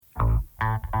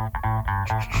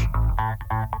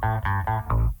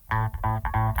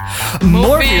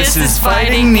Morpheus is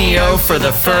fighting Neo for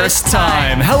the first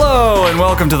time. Hello and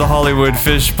welcome to the Hollywood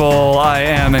Fishbowl. I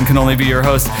am and can only be your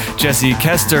host, Jesse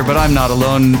Kester, but I'm not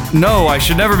alone. No, I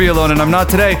should never be alone, and I'm not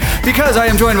today because I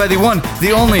am joined by the one,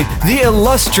 the only, the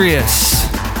illustrious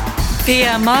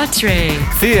Thea Matre.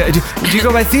 Thea. Do you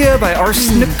go by Thea, by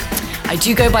A.R.S.N.K? I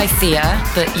do go by Thea,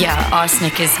 but yeah,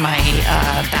 A.R.S.N.K is my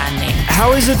band name.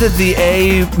 How is it that the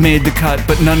A made the cut,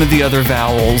 but none of the other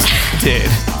vowels did?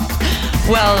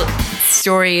 Well,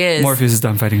 story is... Morpheus is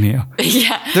done fighting Neo.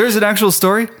 Yeah. There's an actual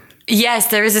story? Yes,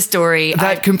 there is a story.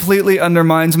 That completely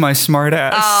undermines my smart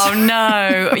ass. Oh,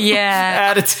 no.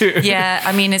 Yeah. Attitude. Yeah.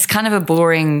 I mean, it's kind of a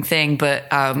boring thing, but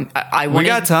I wanted... We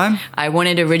got time. I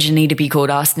wanted originally to be called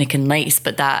Arsenic and Lace,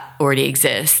 but that already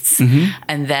exists. Mm-hmm.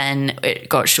 And then it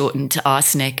got shortened to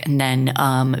Arsenic. And then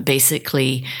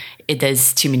basically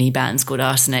there's too many bands called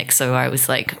Arsenic. So I was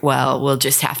like, well, we'll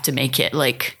just have to make it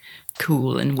like...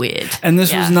 cool and weird. And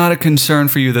this was not a concern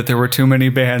for you that there were too many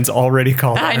bands already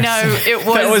called I know, it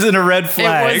was. That wasn't a red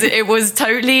flag. It was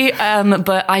totally,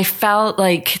 but I felt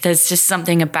like there's just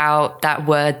something about that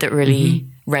word that really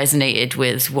resonated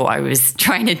with what I was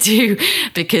trying to do,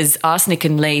 because Arsenic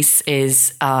and Lace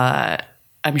is,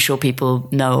 I'm sure people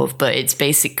know of, but it's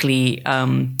basically...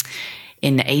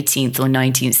 in the 18th or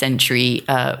 19th century,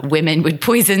 women would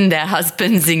poison their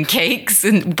husbands in cakes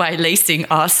and by lacing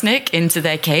arsenic into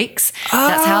their cakes. Oh.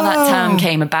 That's how that term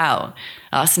came about,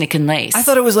 arsenic and lace. I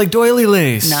thought it was like doily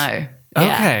lace. No.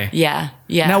 Okay. Yeah.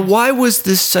 Now, why was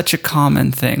this such a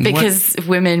common thing? Because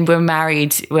women were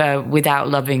married without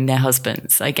loving their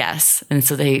husbands, I guess. And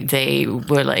so they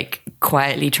were like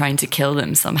quietly trying to kill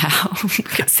them somehow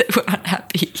because they were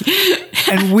unhappy.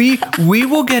 And we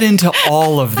will get into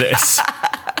all of this.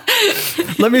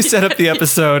 Let me set up the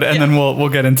episode and then we'll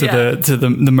get into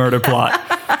the murder plot.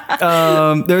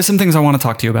 There are some things I want to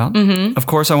talk to you about. Mm-hmm. Of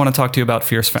course, I want to talk to you about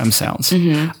Fierce Femme Sounds.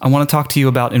 Mm-hmm. I want to talk to you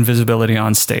about invisibility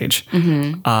on stage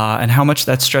and how much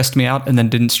that stressed me out and then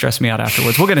didn't stress me out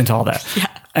afterwards. We'll get into all that. Yeah.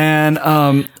 And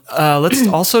let's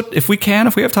also, if we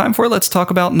have time for it, let's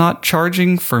talk about not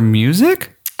charging for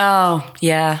music. Oh,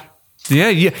 yeah. Yeah.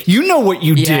 You know what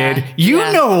you did. You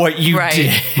know what you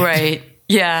did. Right.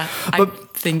 Yeah. But,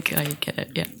 I think I get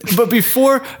it. Yeah. But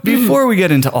before we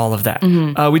get into all of that,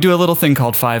 we do a little thing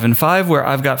called 5 and 5, where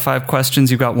I've got 5 questions.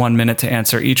 You've got 1 minute to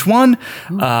answer each one.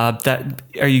 Are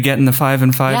you getting the 5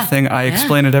 and 5 thing? I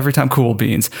explain it every time. Cool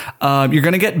beans. You're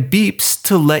going to get beeps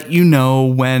to let you know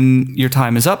when your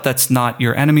time is up. That's not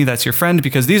your enemy. That's your friend,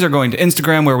 because these are going to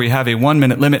Instagram, where we have a 1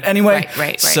 minute limit anyway.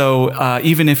 Right. So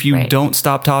even if you don't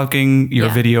stop talking, your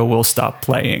video will stop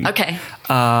playing. Okay.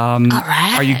 All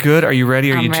right. Are you good? Are you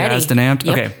ready? Are you jazzed and amped?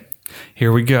 Yep. Okay.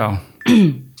 Here we go.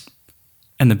 And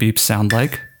the beeps sound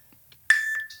like...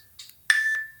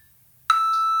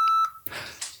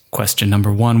 Question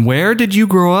number 1. Where did you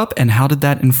grow up and how did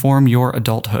that inform your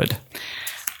adulthood?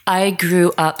 I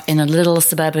grew up in a little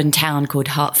suburban town called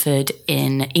Hertford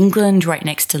in England, right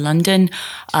next to London.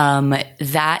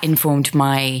 That informed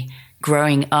my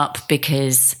growing up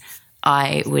because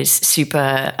I was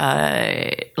super,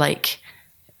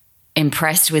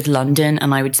 impressed with London,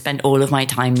 and I would spend all of my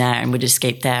time there and would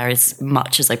escape there as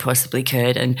much as I possibly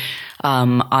could. And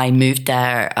I moved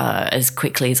there as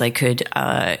quickly as I could,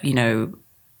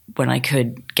 when I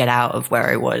could get out of where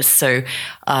I was. So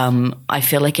I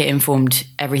feel like it informed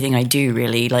everything I do,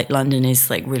 really. Like London is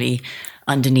like really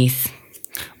underneath.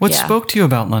 What spoke to you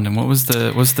about London? What was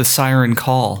the siren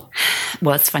call?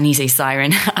 Well, it's funny you say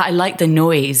siren. I like the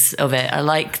noise of it. I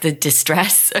like the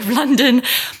distress of London.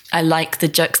 I like the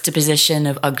juxtaposition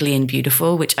of ugly and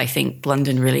beautiful, which I think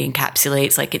London really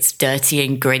encapsulates. Like, it's dirty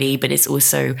and gritty, but it's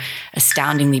also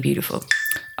astoundingly beautiful.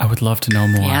 I would love to know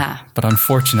more, but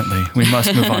unfortunately, we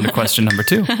must move on to question number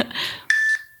 2.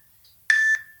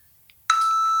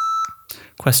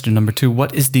 Question number 2,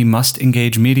 what is the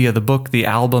must-engage media, the book, the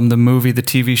album, the movie, the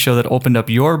TV show that opened up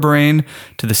your brain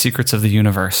to the secrets of the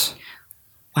universe?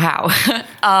 Wow.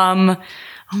 Oh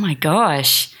my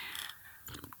gosh.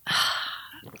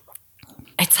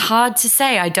 It's hard to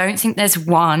say. I don't think there's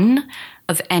one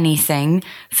of anything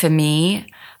for me.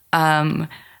 I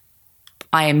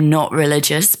am not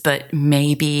religious, but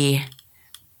maybe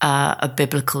a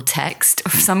biblical text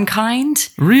of some kind.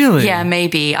 Really? Yeah,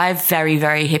 maybe. I have very,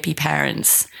 very hippie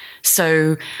parents.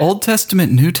 So Old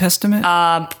Testament, New Testament?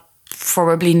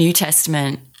 Probably New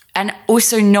Testament. And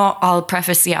also I'll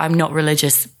preface, I'm not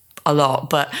religious a lot,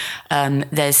 but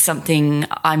there's something,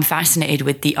 I'm fascinated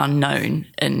with the unknown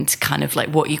and kind of like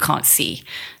what you can't see.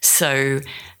 So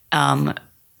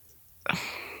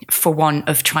for want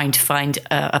of trying to find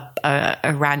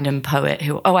a random poet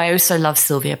who. Oh, I also love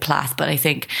Sylvia Plath, but I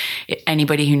think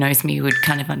anybody who knows me would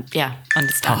kind of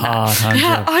understand that.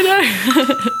 Yeah, I know.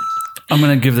 I'm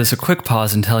going to give this a quick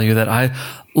pause and tell you that I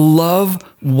love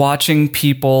watching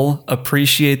people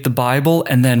appreciate the Bible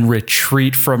and then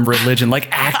retreat from religion, like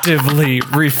actively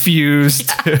refuse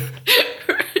to.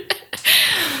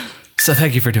 So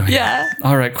thank you for doing that.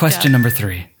 All right, question number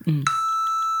 3.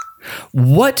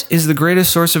 What is the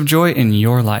greatest source of joy in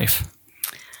your life?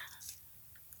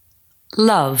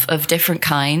 Love of different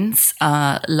kinds,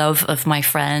 love of my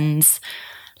friends,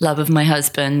 love of my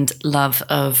husband, love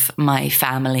of my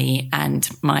family, and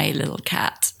my little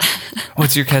cat.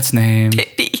 What's your cat's name?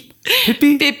 Pippi.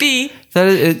 Pippi? Pippi.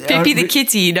 Pippi the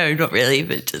kitty. No, not really,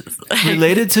 but just...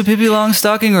 Related to Pippi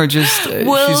Longstocking, or just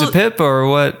she's a Pip, or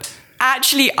what?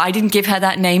 Actually, I didn't give her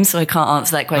that name, so I can't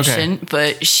answer that question. Okay.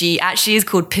 But she actually is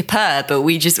called Pippa, but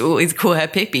we just always call her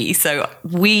Pippi. So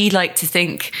we like to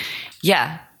think,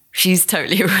 she's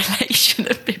totally a relation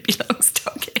of Pippi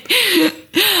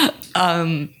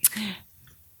Longstocking.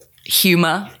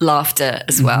 Humor, laughter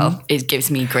as well. It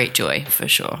gives me great joy for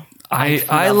sure.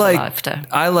 I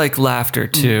like laughter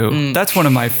too. That's one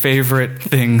of my favorite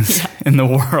things in the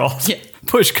world. Yeah.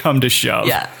 Push come to shove.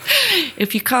 Yeah.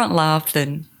 If you can't laugh,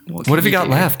 then what have you got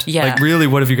left? Yeah. Like really,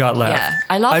 what have you got left? Yeah.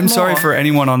 I'm sorry for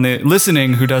anyone on the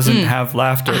listening who doesn't have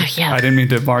laughter. I didn't mean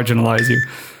to marginalize you.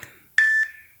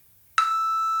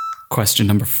 Question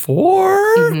number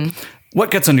 4.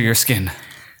 What gets under your skin?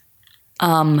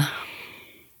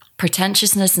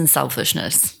 Pretentiousness and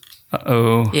selfishness.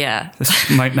 Uh-oh. Yeah. This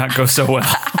might not go so well.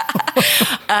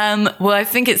 Well, I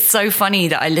think it's so funny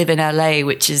that I live in LA,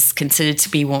 which is considered to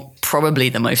be probably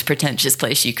the most pretentious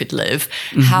place you could live.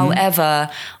 However,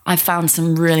 I found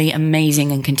some really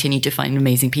amazing and continue to find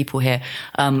amazing people here.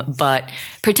 But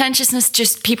pretentiousness,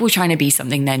 just people trying to be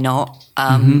something they're not.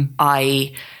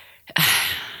 I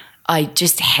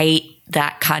just hate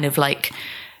that kind of like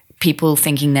people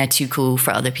thinking they're too cool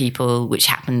for other people, which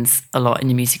happens a lot in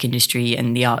the music industry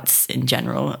and the arts in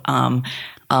general.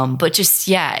 But just,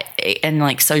 and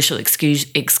like social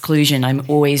exclusion, I'm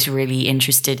always really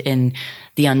interested in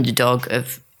the underdog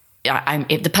of,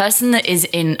 if the person that is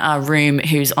in a room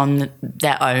who's on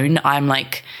their own, I'm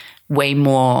like way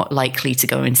more likely to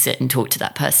go and sit and talk to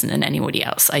that person than anybody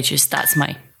else. That's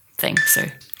my thing. So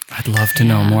I'd love to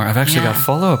know more. I've actually got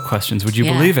follow-up questions. Would you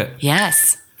believe it?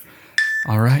 Yes.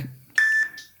 All right.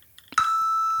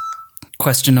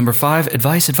 Question number 5,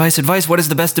 advice. What is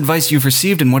the best advice you've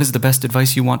received, and what is the best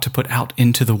advice you want to put out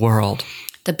into the world?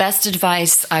 The best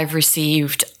advice I've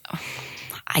received,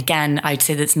 again, I'd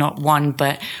say that's not one,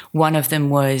 but one of them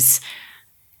was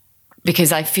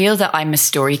because I feel that I'm a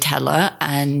storyteller,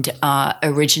 and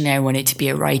originally I wanted to be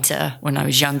a writer when I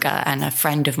was younger, and a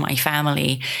friend of my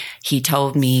family, he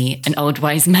told me, an old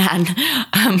wise man,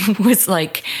 was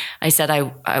like, I said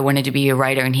I wanted to be a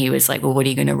writer, and he was like, well, what are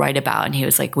you going to write about? And he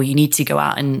was like, well, you need to go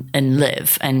out and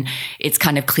live. And it's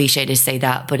kind of cliche to say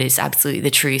that, but it's absolutely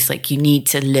the truth. Like, you need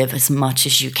to live as much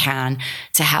as you can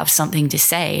to have something to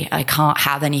say. I can't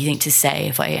have anything to say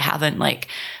if I haven't like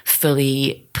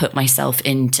fully put myself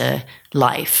into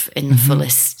life in the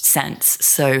fullest sense.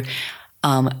 So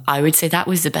I would say that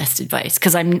was the best advice,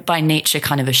 because I'm by nature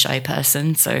kind of a shy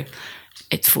person, so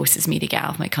it forces me to get out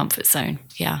of my comfort zone.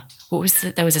 Yeah. What was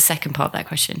there was a second part of that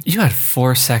question. You had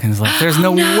 4 seconds left. There's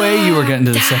no way you were getting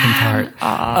to the second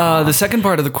part. The second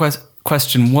part of the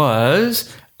question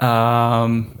was... what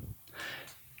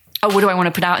do I want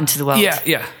to put out into the world?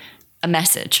 Yeah. A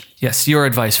message. Yes, your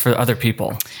advice for other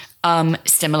people.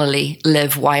 Similarly,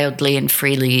 live wildly and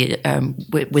freely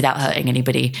without hurting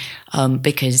anybody,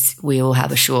 because we all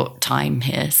have a short time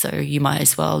here. So you might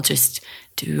as well just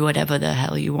do whatever the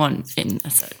hell you want in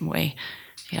a certain way.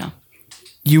 Yeah.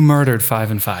 You murdered 5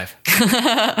 and 5.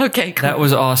 Okay, cool. That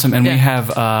was awesome. And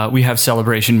we have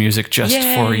celebration music just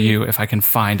for you, if I can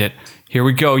find it. Here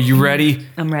we go. You ready?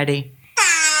 I'm ready.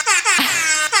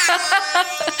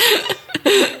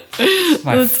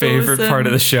 My favorite part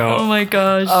of the show. Oh my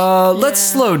gosh. Let's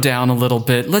slow down a little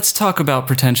bit. Let's talk about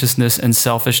pretentiousness and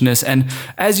selfishness. And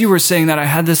as you were saying that, I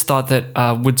had this thought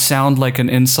that would sound like an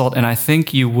insult, and I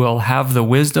think you will have the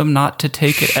wisdom not to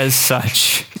take it as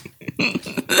such.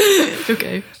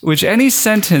 Okay. Which any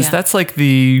sentence, that's like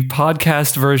the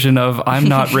podcast version of I'm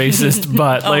not racist,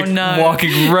 but like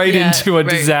walking right into a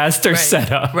disaster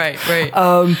setup. Right.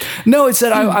 No, it's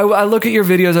that I look at your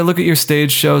videos, I look at your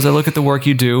stage shows, I look at the work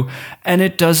you do, and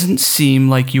it doesn't seem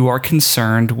like you are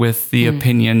concerned with the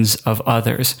opinions of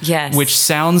others. Yes. Which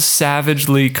sounds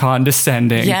savagely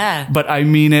condescending. Yeah. But I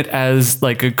mean it as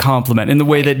like a compliment in the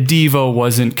way that Devo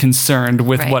wasn't concerned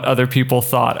with what other people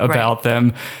thought about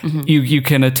them. You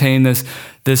can attain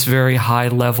this very high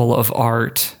level of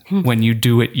art when you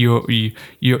do it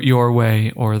your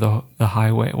way or the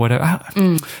highway, whatever.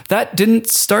 That didn't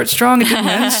start strong, it didn't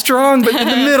end strong, but in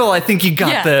the middle, I think you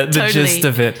got the gist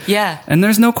of it. Yeah. And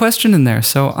there's no question in there.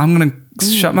 So I'm going to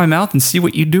shut my mouth and see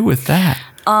what you do with that.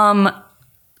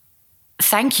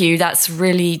 Thank you.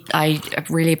 I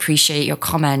really appreciate your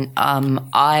comment.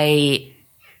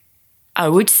 I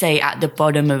would say at the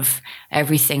bottom of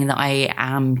everything that I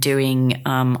am doing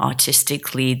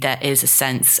artistically, there is a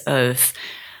sense of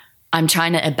I'm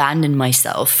trying to abandon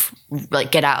myself,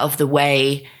 like get out of the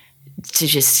way to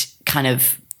just kind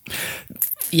of,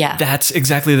 That's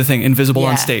exactly the thing. Invisible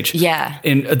on stage. Yeah.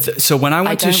 So when I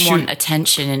went to shoot, I don't want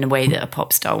attention in a way that a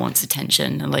pop star wants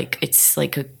attention. Like it's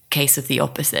like a case of the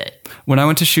opposite. When I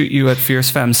went to shoot you at Fierce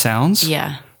Femme Sounds,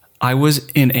 I was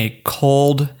in a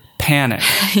cold panic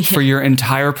for your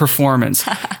entire performance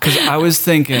because I was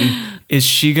thinking, is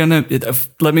she gonna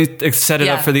let me set it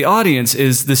up for the audience?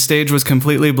 Is the stage was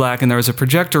completely black and there was a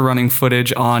projector running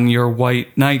footage on your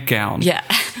white nightgown?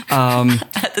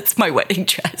 That's my wedding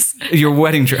dress. Your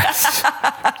wedding dress.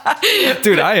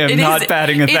 Dude, I am not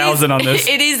batting 1,000 on this.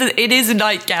 It is a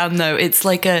nightgown though. It's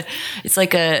like a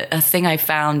thing I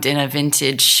found in a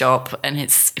vintage shop, and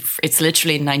it's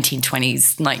literally a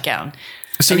 1920s nightgown.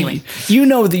 So anyway. You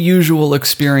know the usual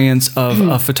experience of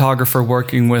a photographer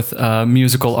working with a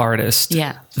musical artist.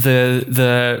 Yeah.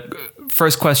 The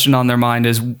first question on their mind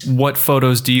is, what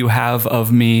photos do you have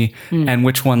of me and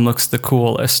which one looks the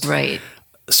coolest? Right.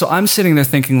 So I'm sitting there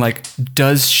thinking, like,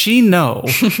 does she know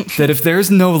that if there's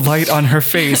no light on her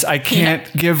face, I can't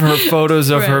give her photos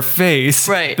of her face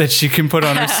that she can put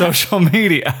on her social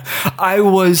media? I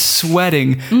was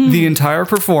sweating the entire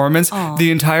performance, the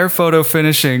entire photo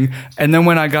finishing. And then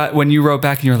when you wrote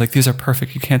back and you were like, these are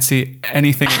perfect, you can't see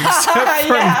anything except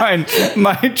for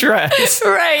my dress.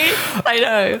 Right. I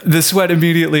know. The sweat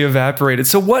immediately evaporated.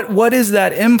 So what is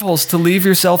that impulse to leave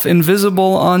yourself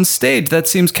invisible on stage? That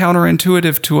seems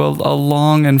counterintuitive to a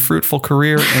long and fruitful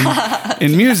career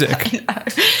in music.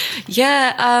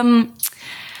 I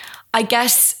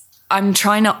guess I'm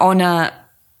trying to honor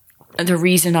the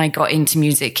reason I got into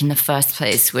music in the first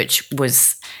place, which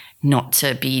was not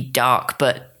to be dark,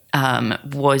 but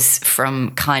was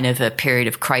from kind of a period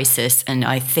of crisis. And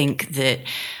I think that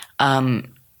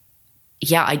I'm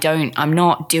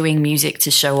not doing music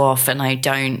to show off, and I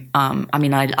don't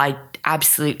I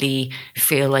absolutely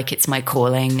feel like it's my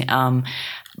calling,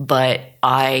 but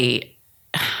I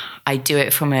do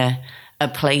it from a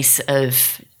place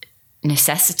of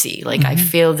necessity. Like I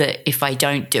feel that if I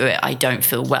don't do it, I don't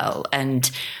feel well, and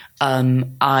so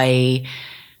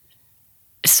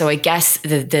I guess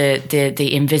the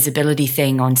invisibility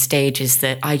thing on stage is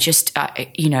that I just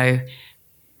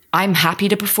I'm happy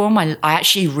to perform. I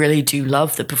actually really do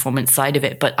love the performance side of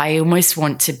it, but I almost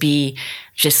want to be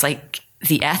just like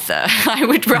the ether. I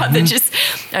would rather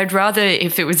I'd rather,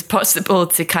 if it was possible,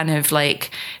 to kind of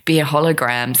like be a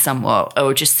hologram somewhat,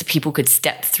 or just so people could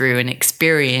step through and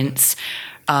experience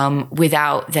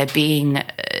without there being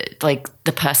like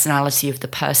the personality of the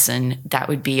person. That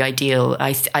would be ideal.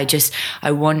 I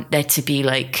want there to be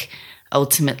like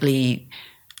ultimately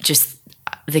just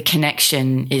the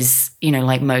connection is,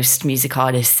 like most music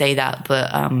artists say that,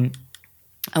 but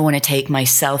I want to take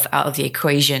myself out of the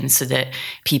equation so that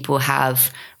people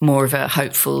have more of a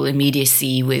hopeful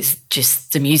immediacy with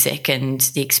just the music and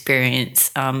the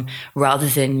experience, rather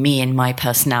than me and my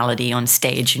personality on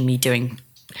stage and me doing,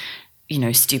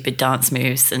 stupid dance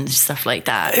moves and stuff like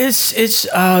that. It's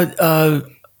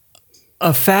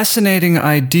a fascinating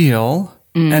ideal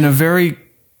and a very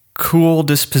cool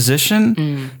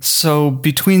disposition. So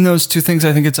between those two things,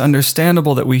 I think it's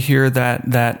understandable that we hear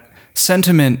that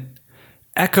sentiment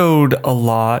echoed a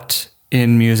lot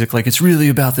in music. Like, it's really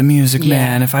about the music,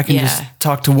 man. If I can just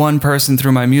talk to one person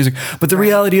through my music. But the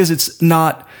reality is it's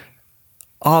not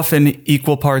often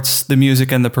equal parts the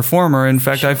music and the performer. In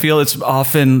fact, I feel it's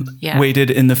often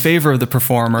weighted in the favor of the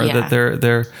performer, that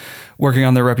they're working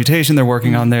on their reputation, they're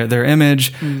working on their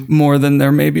image more than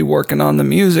they're maybe working on the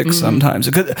music sometimes.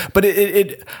 But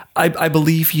I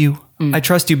believe you. I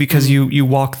trust you because you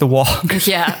walk the walk.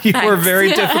 Yeah. You were thanks.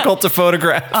 very difficult to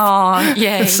photograph. Oh,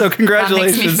 yeah. So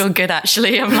congratulations. That makes me feel good,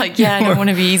 actually. I'm like, yeah, I don't want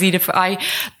to be easy to, I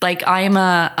am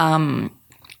a,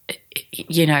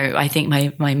 you know, I think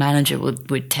my manager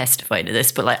would testify to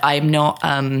this, but like, I'm not,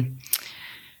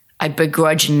 I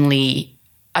begrudgingly,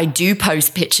 I do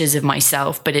post pictures of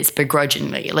myself, but it's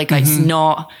begrudgingly. Like, it's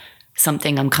not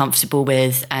something I'm comfortable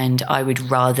with, and I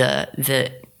would rather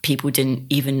that people didn't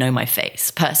even know my face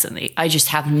personally. I just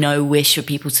have no wish for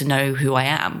people to know who I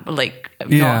am. Like,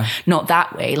 not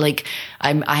that way. Like,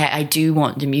 I do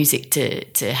want the music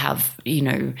to have, you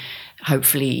know,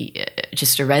 hopefully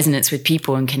just a resonance with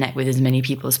people and connect with as many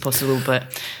people as possible.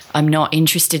 But I'm not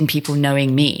interested in people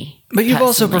knowing me. But you've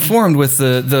also performed with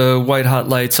the white hot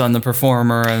lights on the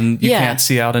performer, and you Yeah. can't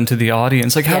see out into the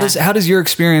audience. Like, how Yeah. does your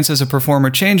experience as a performer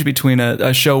change between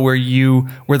a show where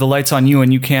the light's on you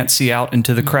and you can't see out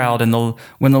into the crowd, and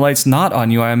when the light's not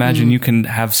on you? I imagine you can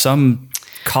have some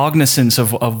cognizance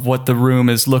of what the room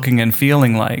is looking and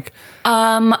feeling like.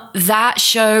 That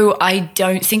show, I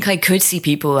don't think I could see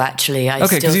people, actually.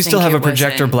 Okay, because you still have a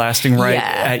projector blasting right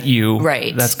at you.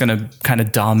 Right. That's going to kind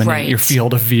of dominate your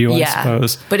field of view, I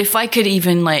suppose. But if I could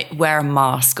even like wear a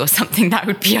mask or something, that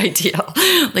would be ideal.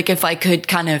 Like, if I could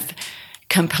kind of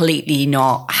completely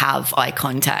not have eye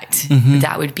contact,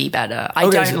 that would be better. I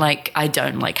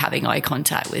don't like having eye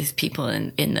contact with people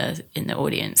in the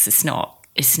audience. It's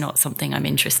not something I'm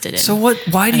interested in. So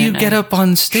why do you get up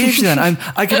on stage then?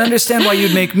 I can understand why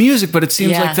you'd make music, but it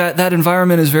seems like that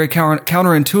environment is very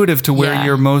counterintuitive to where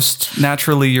you're most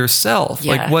naturally yourself.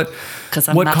 Yeah. Like,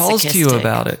 what calls to you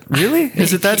about it? Really?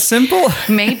 Is it that simple?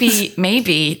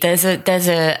 maybe there's a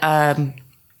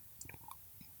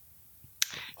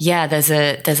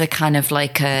kind of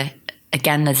like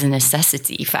there's a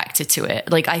necessity factor to it.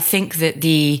 Like, I think that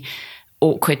the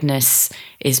awkwardness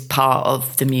is part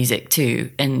of the music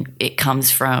too, and it comes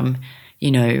from,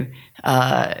 you know,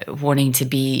 wanting to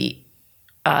be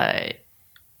like,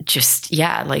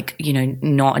 you know,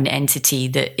 not an entity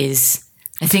that is.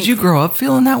 Did you grow up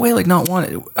feeling that way, like not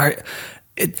wanting?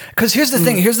 Because here's the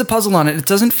thing, here's the puzzle on it. It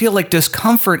doesn't feel like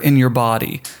discomfort in your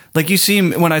body. Like, you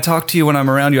seem, when I talk to you, when I'm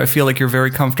around you, I feel like you're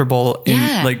very comfortable,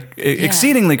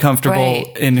 exceedingly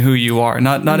comfortable in who you are.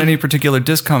 Not any particular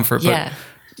discomfort, but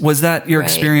was that your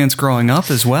experience growing up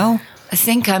as well? I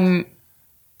think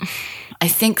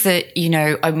that, you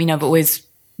know, I mean, I've always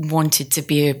wanted to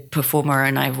be a performer,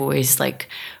 and I've always like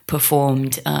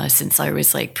performed since I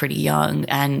was like pretty young.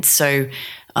 And so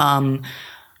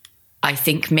I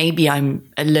think maybe I'm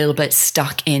a little bit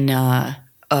stuck in a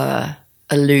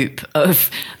loop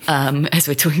of, as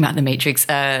we're talking about the Matrix,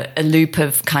 a loop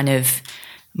of kind of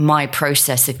my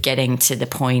process of getting to the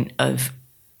point of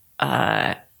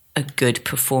a good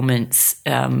performance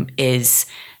is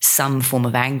some form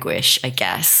of anguish, I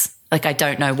guess. Like, I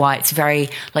don't know why. It's very,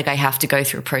 like, I have to go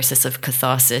through a process of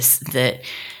catharsis that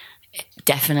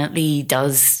definitely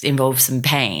does involve some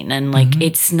pain. And, like,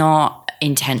 it's not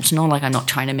intentional. Like, I'm not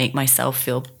trying to make myself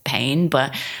feel pain,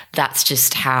 but that's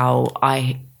just how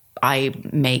I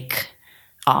make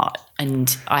art.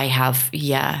 And I have,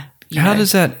 How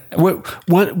does that?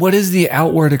 What is the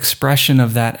outward expression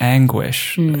of that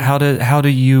anguish? How do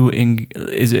you?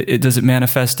 Does it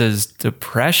manifest as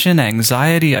depression,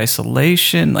 anxiety,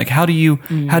 isolation? Like, how do you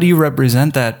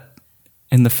represent that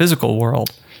in the physical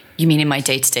world? You mean in my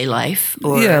day-to-day life?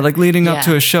 Or, like leading up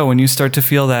to a show when you start to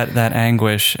feel that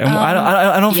anguish. And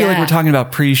I don't feel like we're talking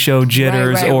about pre-show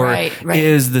jitters right.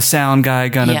 Is the sound guy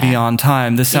gonna be on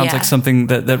time? This sounds like something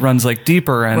that runs like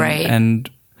deeper and.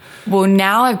 Well,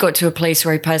 now I've got to a place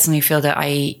where I personally feel that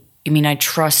I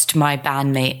trust my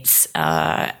bandmates,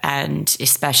 and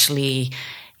especially,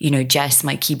 you know, Jess,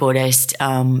 my keyboardist,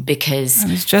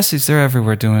 because Jesse's there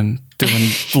everywhere doing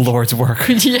the Lord's work.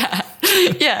 Yeah.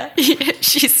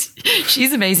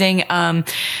 She's amazing. I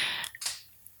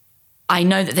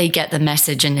know that they get the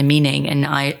message and the meaning, and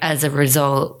as a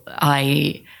result,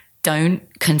 I don't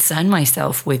concern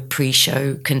myself with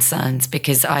pre-show concerns,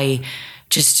 because I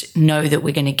just know that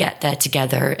we're going to get there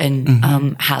together and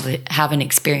have an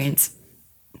experience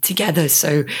together.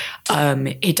 So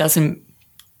it doesn't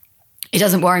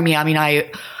worry me. I mean,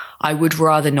 I would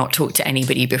rather not talk to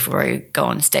anybody before I go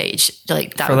on stage.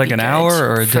 Like, that for like an hour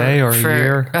or a day or a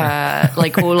year.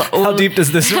 Like all How deep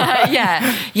does this run?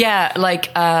 Yeah.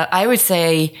 Like I would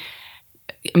say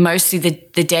mostly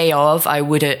the day of, I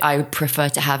would prefer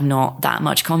to have not that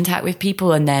much contact with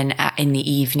people, and then in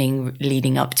the evening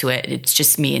leading up to it, it's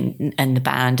just me and the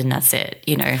band, and that's it,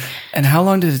 you know. And how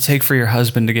long did it take for your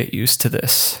husband to get used to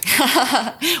this?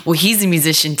 Well, he's a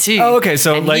musician too. Oh, okay,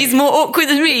 so and he's more awkward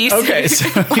than me. So okay, so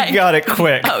you got it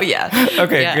quick. Oh yeah.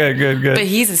 Okay, yeah. good. But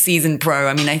he's a seasoned pro.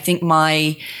 I mean, I think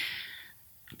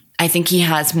he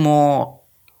has more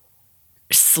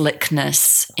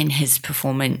slickness in his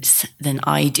performance than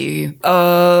I do.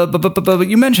 But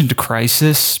you mentioned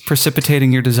crisis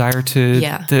precipitating your desire to.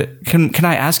 Yeah. Can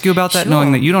I ask you about that, Sure.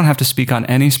 knowing that you don't have to speak on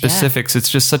any specifics? It's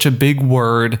just such a big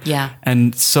word. Yeah.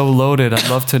 And so loaded. I'd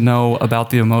love to know about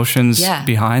the emotions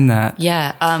behind that.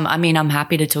 Yeah. I mean, I'm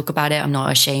happy to talk about it. I'm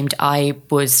not ashamed. I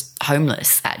was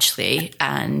homeless actually,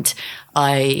 and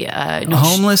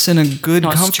homeless in a good,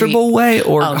 comfortable street. way,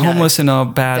 or Oh, no. homeless in a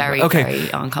bad very, way? Okay. very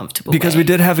uncomfortable Because way. we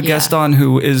did have a guest on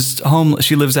who is homeless.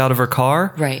 She lives out of her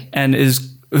car. Right. And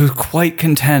is quite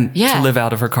content to live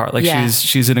out of her car. Like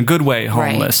she's in a good way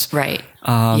homeless. Right.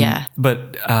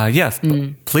 But yes,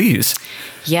 please.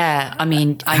 Yeah. I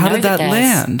mean, I How know did that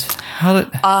land?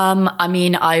 I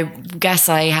mean, I guess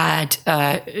I had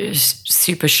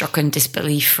super shock and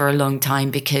disbelief for a long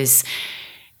time, because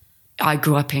I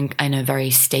grew up in a very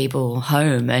stable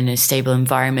home and a stable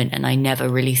environment, and I never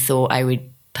really thought I would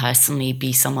personally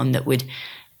be someone that would,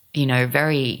 you know,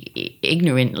 very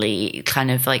ignorantly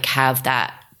kind of like have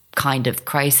that kind of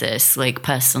crisis. Like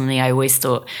personally, I always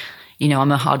thought, you know,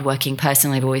 I'm a hardworking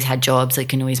person. I've always had jobs. I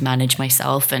can always manage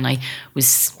myself. And I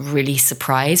was really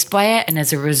surprised by it. And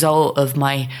as a result of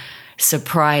my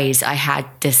surprise, I had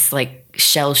this like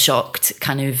shell-shocked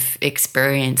kind of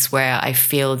experience where I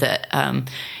feel that,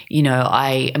 you know,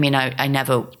 I mean, I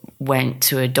never went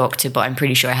to a doctor, but I'm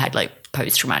pretty sure I had like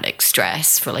post-traumatic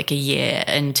stress for like a year,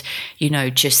 and, you know,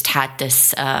 just had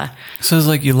this so it's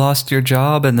like you lost your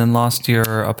job and then lost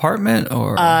your apartment,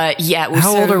 or yeah. Well,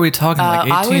 how old are we talking?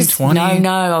 Like 18, 20?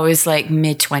 No, I was like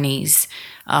mid-20s.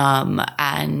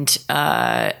 And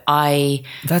I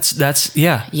that's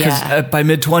yeah, because by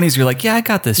mid-20s you're like, I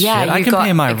got this shit, I can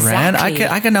pay my rent,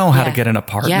 I can know how to get an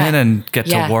apartment and get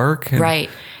to work, right.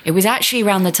 It was actually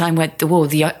around the time where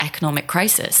the economic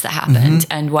crisis that happened.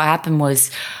 And what happened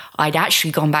was I'd actually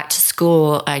gone back to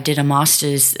school. I did a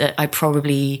master's that I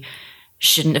probably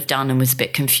shouldn't have done, and was a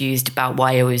bit confused about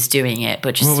why I was doing it.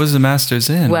 But just, what was the master's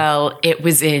in? Well, it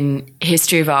was in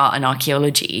history of art and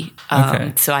archaeology.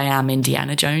 Okay. So I am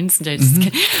Indiana Jones. Was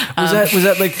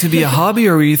that like to be a hobby,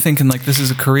 or were you thinking like this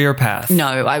is a career path?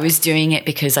 No, I was doing it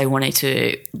because I wanted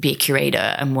to be a curator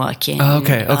and work in.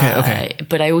 Okay.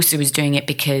 But I also was doing it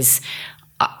because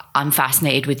I'm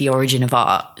fascinated with the origin of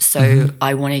art. So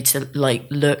I wanted to like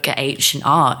look at ancient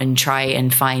art and try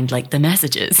and find like the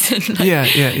messages.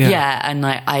 Yeah. And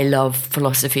like, I love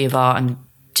philosophy of art. I'm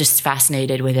just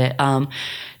fascinated with it.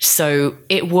 So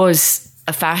it was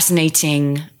a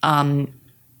fascinating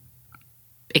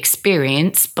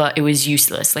experience, but it was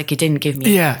useless. Like it didn't give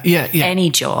me any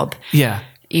job. Yeah.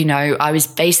 You know, I was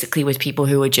basically with people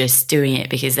who were just doing it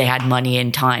because they had money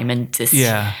and time, and just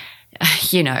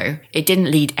you know, it didn't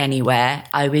lead anywhere.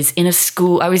 I was in a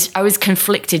school. I was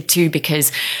conflicted too,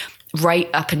 because right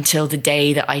up until the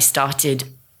day that I started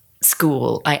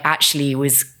school, I actually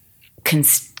was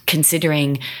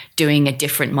considering doing a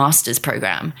different master's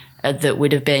program that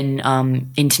would have been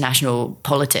international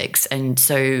politics. And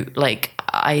so like,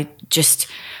 I've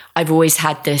always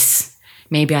had this,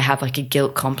 maybe I have like a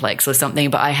guilt complex or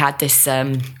something, but I had this,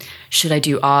 should I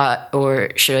do art,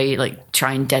 or should I like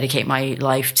try and dedicate my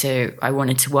life to,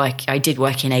 I did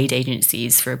work in aid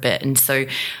agencies for a bit. And so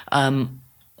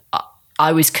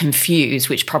I was confused,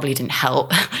 which probably didn't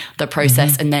help the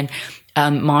process. And then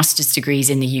master's degrees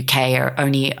in the UK are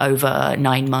only over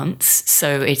 9 months.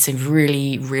 So it's a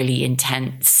really, really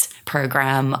intense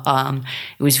program.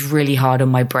 It was really hard on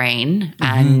my brain,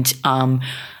 and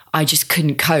I just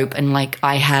couldn't cope. And like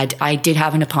I did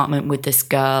have an apartment with this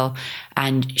girl,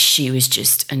 and she was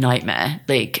just a nightmare,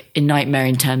 like a nightmare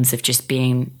in terms of just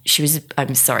being,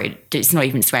 I'm sorry, it's not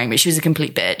even swearing, but she was a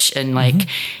complete bitch. And like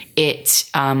it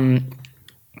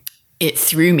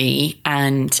threw me,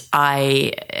 and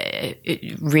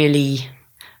it really,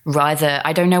 rather,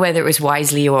 I don't know whether it was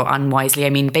wisely or unwisely. I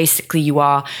mean, basically you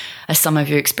are a sum of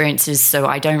your experiences. So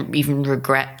I don't even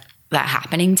regret that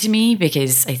happening to me,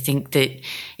 because I think that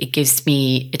it gives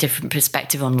me a different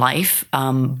perspective on life.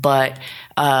 But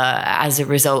as a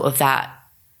result of that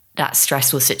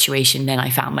stressful situation, then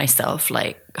I found myself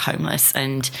like homeless.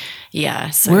 And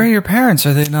so. Where are your parents?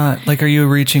 Are they not like, are you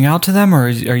reaching out to them, or are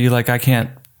you like, I can't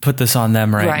put this on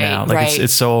them right now. Like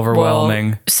it's so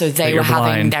overwhelming. Well, so they were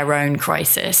having their own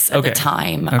crisis at the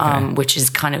time, which is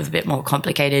kind of a bit more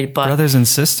complicated. But brothers and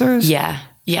sisters?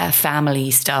 Yeah, family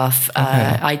stuff.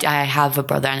 I have a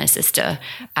brother and a sister.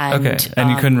 And, and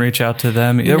you couldn't reach out to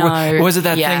them? No, was it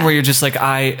that thing where you're just like,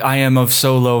 I am of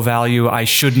so low value, I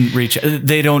shouldn't reach,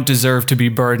 they don't deserve to be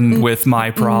burdened with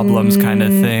my problems kind of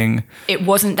thing? It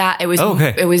wasn't that.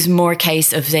 It was more a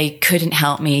case of they couldn't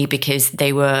help me because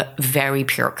they were very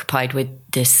preoccupied with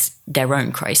their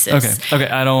own crisis. Okay.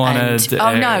 I don't want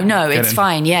to. No, it's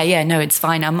fine. Yeah, no, it's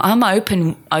fine. I'm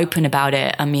open about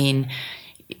it. I mean,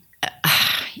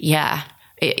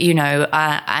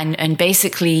 and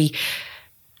basically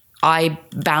I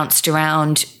bounced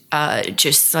around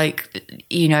just like,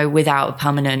 without a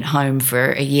permanent home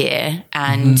for a year,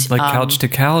 and couch to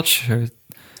couch, or?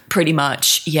 Pretty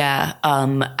much, yeah.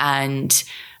 And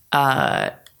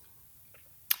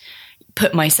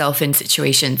put myself in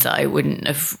situations that I wouldn't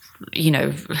have,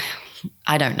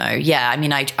 I don't know. Yeah, I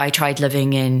mean, I tried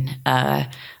living in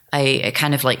I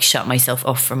kind of like shut myself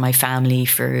off from my family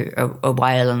for a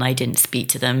while, and I didn't speak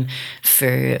to them for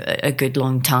a good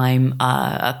long time,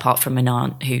 apart from an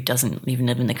aunt who doesn't even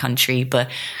live in the country. But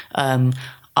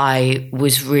I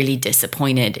was really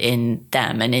disappointed in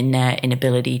them and in their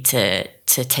inability to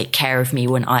take care of me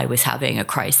when I was having a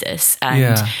crisis.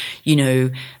 And,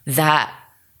 that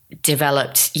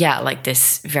developed, like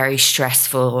this very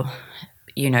stressful,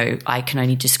 I can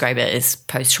only describe it as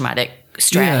post-traumatic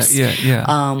stress,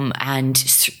 and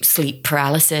sleep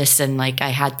paralysis, and like I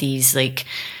had these like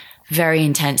very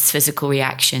intense physical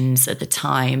reactions at the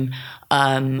time,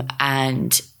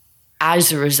 and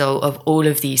as a result of all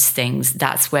of these things,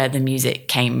 that's where the music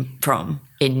came from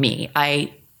in me.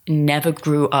 I never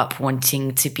grew up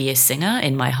wanting to be a singer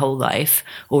in my whole life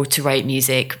or to write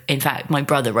music. In fact, my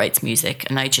brother writes music,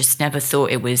 and I just never thought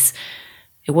it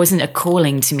wasn't a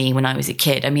calling to me when I was a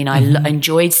kid. I mean, I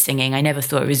enjoyed singing. I never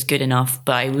thought it was good enough,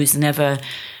 but it was never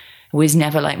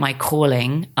like my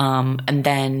calling. And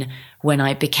then when I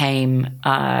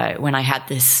had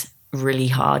this really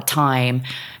hard time,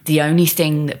 the only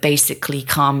thing that basically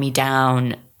calmed me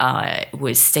down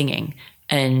was singing.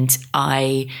 And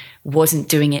I wasn't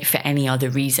doing it for any other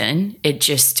reason. It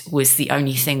just was the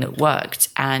only thing that worked.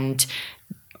 And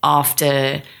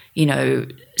after,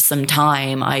 some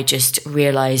time, I just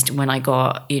realized when I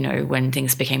got, when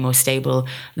things became more stable,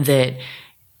 that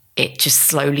it just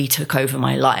slowly took over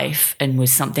my life and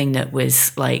was something that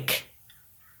was like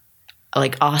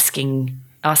asking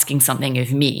something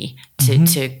of me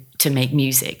to make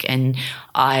music. And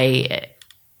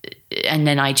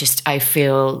then I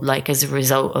feel like as a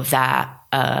result of that,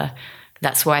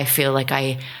 that's why I feel like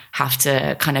I have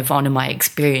to kind of honor my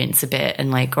experience a bit,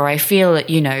 and or I feel that,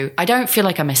 I don't feel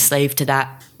like I'm a slave to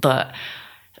that, but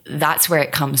that's where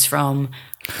it comes from.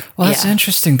 Well, that's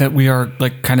interesting that we are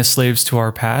like kind of slaves to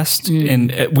our past,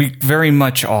 and we very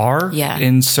much are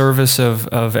in service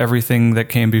of everything that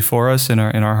came before us in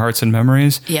our hearts and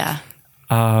memories. Yeah.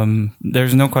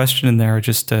 There's no question in there,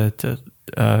 just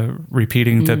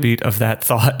repeating the beat of that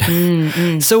thought.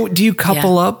 So do you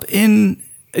couple up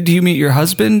do you meet your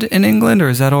husband in England, or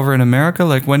is that over in America?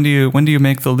 Like when do you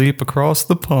make the leap across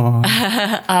the pond?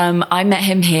 I met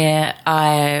him here.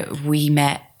 We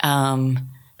met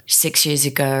 6 years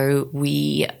ago.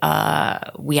 We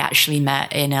actually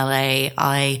met in LA.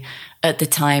 At the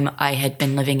time I had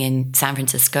been living in San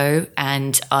Francisco,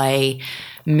 and I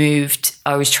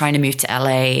was trying to move to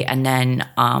LA, and then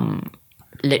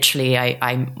literally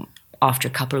I after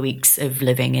a couple of weeks of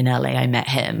living in LA, I met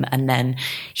him, and then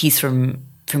he's from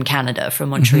Canada, from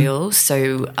Montreal.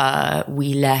 So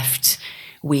we lived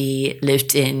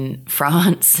in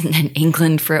France and then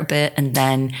England for a bit, and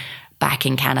then back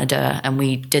in Canada, and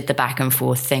we did the back and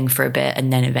forth thing for a bit,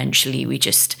 and then eventually we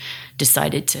just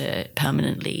decided to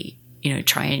permanently,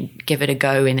 try and give it a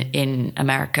go in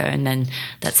America, and then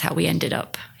that's how we ended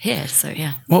up here. So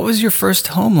yeah. What was your first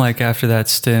home like after that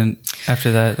stint?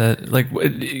 After that like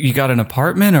you got an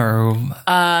apartment, or?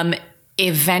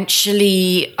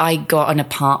 Eventually I got an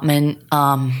apartment.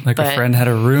 A friend had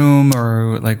a room,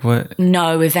 or like what?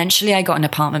 No, eventually I got an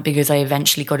apartment because I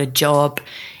eventually got a job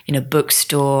in a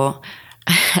bookstore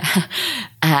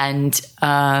and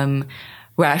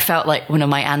where I felt like one of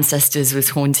my ancestors was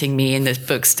haunting me in this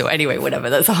bookstore. Anyway,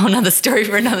 whatever. That's a whole other story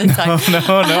for another time.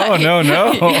 No.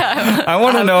 Yeah. I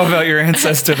want to know about your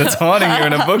ancestor that's haunting you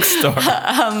in a bookstore.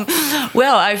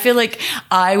 Well, I feel like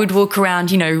I would walk around,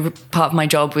 part of my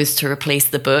job was to replace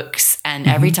the books. And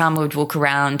every time I would walk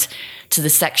around to the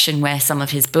section where some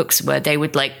of his books were, they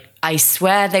would I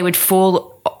swear they would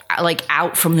fall like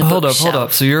out from the Hold bookshelf.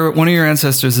 up. So one of your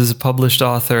ancestors is a published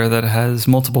author that has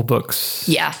multiple books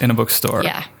in a bookstore.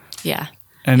 Yeah.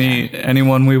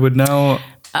 Anyone we would know?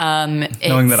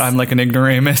 Knowing that I'm like an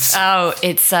ignoramus. Oh,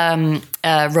 it's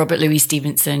Robert Louis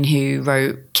Stevenson, who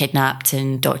wrote Kidnapped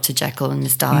and Dr. Jekyll and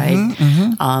Mr. Hyde,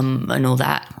 and all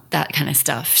that kind of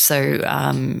stuff.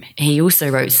 So he also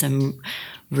wrote some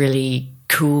really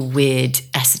cool, weird,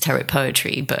 esoteric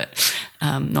poetry, but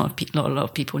not a lot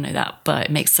of people know that, but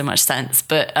it makes so much sense.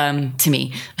 But to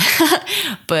me,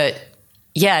 but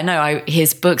yeah, no,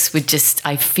 his books would just,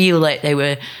 I feel like they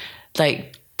were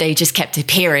like, they just kept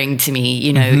appearing to me,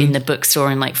 you know, in the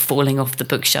bookstore and like falling off the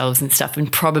bookshelves and stuff.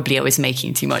 And probably I was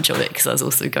making too much of it because I was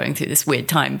also going through this weird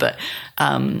time. But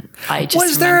I just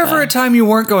was there ever a time you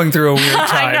weren't going through a weird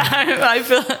time? I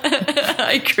know.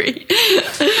 I agree.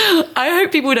 I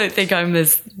hope people don't think I'm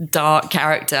this dark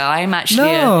character. I'm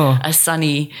actually a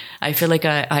sunny. I feel like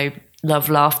I love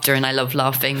laughter and I love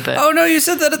laughing, but oh no, you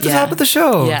said that at the top of the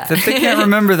show. Yeah. If they can't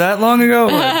remember that long ago,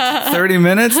 30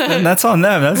 minutes, then that's on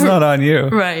them. That's not on you.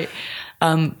 Right.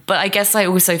 But I guess I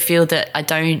also feel that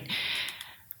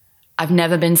I've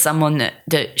never been someone that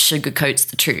sugarcoats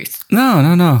the truth. No.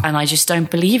 And I just don't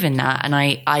believe in that. And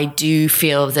I do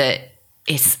feel that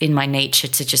it's in my nature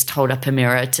to just hold up a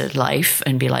mirror to life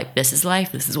and be like, this is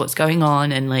life, this is what's going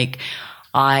on. And like,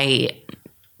 I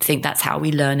think that's how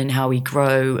we learn and how we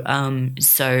grow.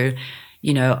 So,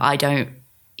 you know,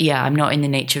 I'm not in the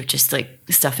nature of just like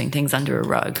stuffing things under a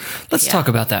rug. Let's talk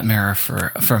about that mirror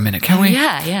for a minute, can we?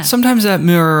 Yeah. Sometimes that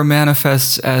mirror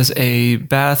manifests as a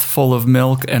bath full of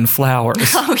milk and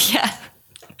flowers. Oh,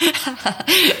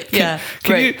 yeah.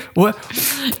 Can you,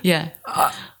 what? Yeah.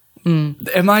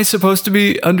 Am I supposed to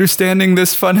be understanding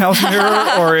this funhouse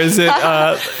mirror, or is it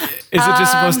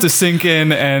just supposed to sink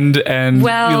in and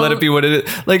you let it be what it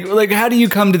is? Like how do you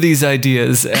come to these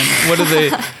ideas, and what do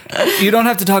they? You don't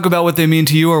have to talk about what they mean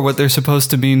to you or what they're supposed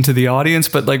to mean to the audience,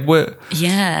 but like what?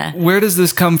 Yeah. Where does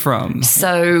this come from?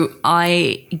 So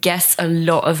I guess a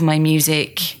lot of my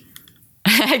music.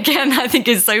 Again, I think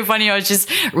it's so funny. I was just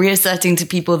reasserting to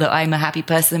people that I'm a happy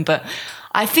person, but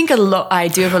I think I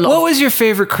do have a lot. What was your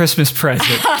favorite Christmas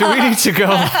present? Do we need to go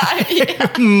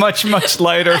much, much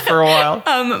lighter for a while?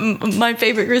 My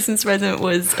favorite Christmas present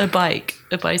was a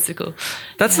bicycle.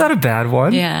 That's not a bad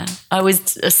one. Yeah. I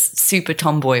was a super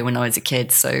tomboy when I was a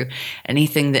kid, so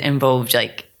anything that involved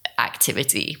like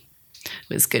activity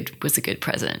was a good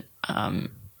present.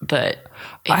 But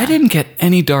yeah. I didn't get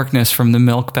any darkness from the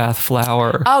milk bath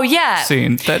flower. Oh yeah,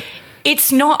 scene.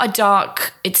 It's not a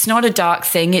dark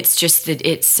thing. It's just that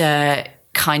it's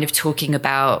kind of talking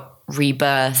about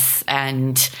rebirth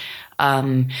and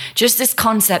just this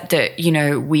concept that, you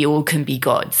know, we all can be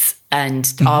gods,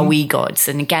 and are we gods?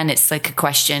 And again, it's like a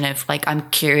question of like, I'm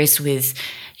curious with,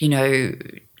 you know,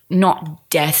 not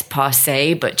death per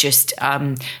se, but just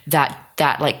that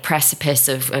like precipice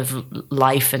of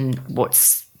life and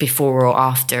what's before or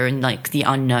after, and like the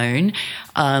unknown.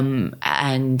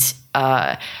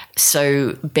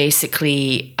 So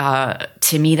basically,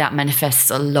 to me, that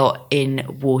manifests a lot in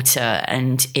water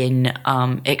and in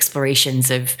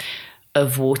explorations of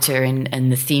water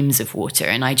and the themes of water.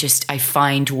 And I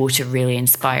find water really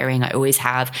inspiring. I always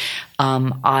have.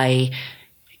 So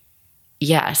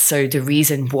the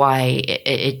reason why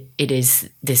it is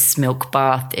this milk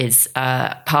bath is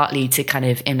partly to kind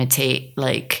of imitate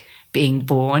like being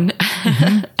born,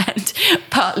 and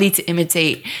partly to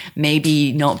imitate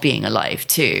maybe not being alive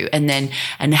too, and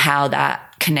how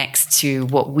that connects to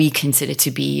what we consider to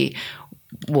be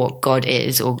what God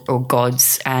is or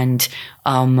gods. And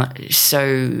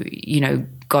so, you know,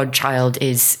 Godchild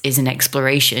is an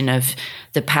exploration of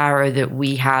the power that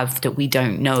we have that we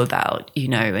don't know about, you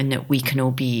know, and that we can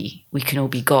all be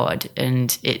God.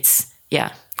 And it's,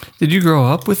 yeah. Did you grow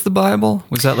up with the Bible?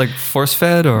 Was that like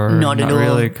force-fed or not at all?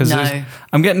 Really? Because no.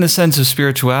 I'm getting a sense of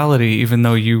spirituality, even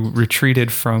though you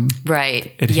retreated from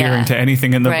adhering to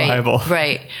anything in the Bible.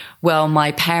 Right. Well,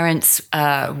 my parents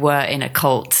were in a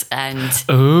cult, and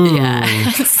ooh, yeah.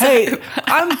 So, hey,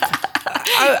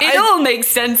 it all makes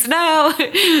sense now.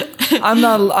 I'm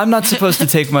not supposed to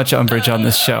take much umbrage on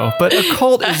this show, but a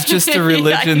cult is just a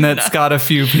religion that's got a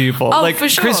few people. Oh, like for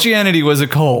sure. Christianity was a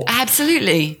cult.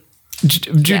 Absolutely.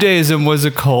 Judaism was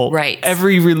a cult. Right.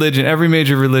 Every religion, every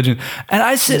major religion. And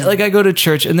I go to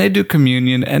church and they do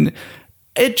communion, and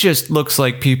it just looks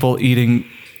like people eating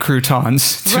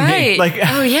croutons to me. Like,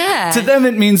 oh yeah. To them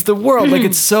it means the world. Like,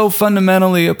 it's so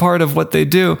fundamentally a part of what they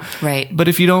do. Right. But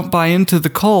if you don't buy into the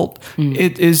cult,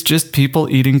 it is just people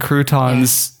eating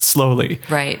croutons slowly.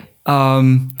 Right.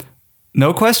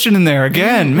 No question in there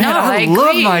again. Man, I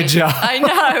love my job.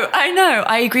 I know.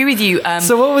 I agree with you.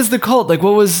 So what was the cult? Like,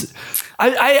 what was...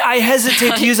 I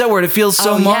hesitate to use that word. It feels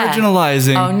so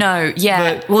marginalizing. Oh, no.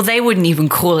 Yeah. But, well, they wouldn't even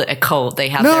call it a cult. They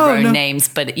have their own names.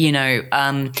 But,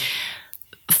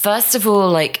 first of all,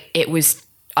 like, it was...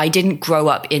 I didn't grow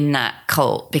up in that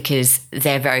cult because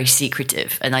they're very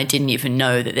secretive, and I didn't even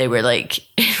know that they were like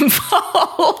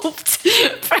involved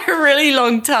for a really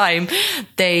long time.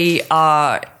 They're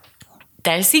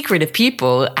secretive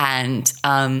people, and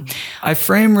I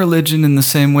frame religion in the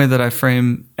same way that I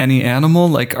frame any animal.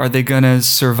 Like, are they going to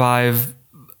survive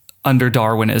under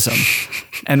Darwinism?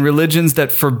 And religions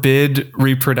that forbid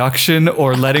reproduction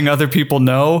or letting other people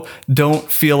know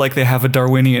don't feel like they have a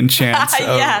Darwinian chance.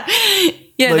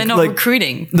 Yeah, they're not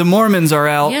recruiting. The Mormons are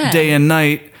out day and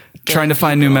night trying to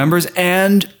find new members,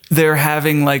 and they're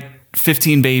having like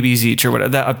 15 babies each or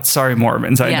whatever. Sorry,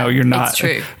 Mormons. I know you're not. It's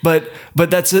true. But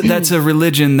that's a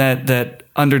religion that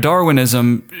under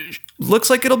Darwinism looks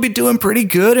like it'll be doing pretty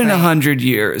good in 100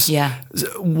 years. Yeah.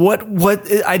 What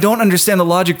I don't understand the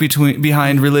logic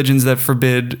behind religions that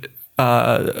forbid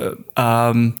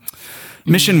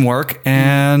mission work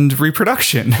and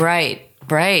reproduction. Right.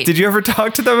 Did you ever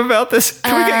talk to them about this?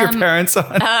 Can we get your parents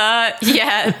on?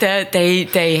 Yeah, they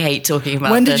hate talking about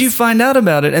this. When did you find out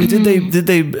about it? And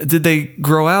did they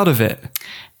grow out of it?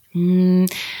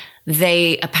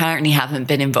 They apparently haven't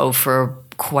been involved for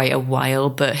quite a while,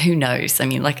 but who knows? I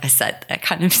mean, like I said, they're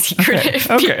kind of secretive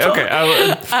people. Okay.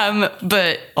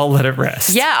 But I'll let it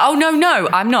rest. Yeah. Oh no,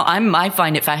 I'm not. I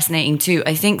find it fascinating too.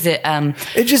 I think that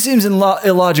it just seems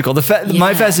illogical.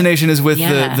 My fascination is with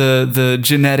the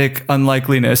genetic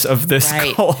unlikeliness of this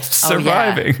cult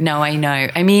surviving. No, I know.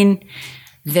 I mean,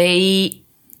 they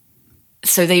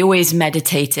always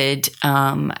meditated,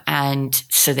 and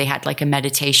so they had like a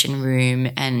meditation room.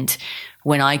 And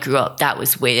when I grew up, that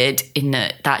was weird in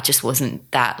that just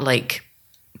wasn't that like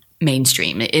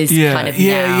mainstream. It is kind of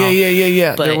now.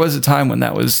 Yeah. There was a time when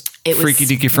that was freaky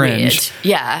deaky fringe. Weird.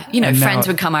 Yeah. And friends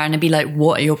would come around and be like,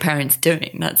 "What are your parents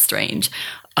doing? That's strange."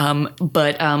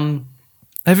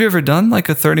 Have you ever done like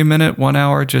a 30-minute, 1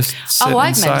 hour just sit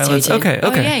in silence? Meditated.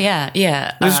 Okay.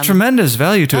 Yeah. There's tremendous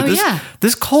value to it.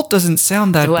 This cult doesn't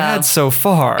sound that bad so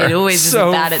far. It always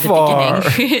isn't bad at the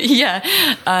beginning. Yeah.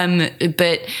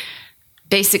 But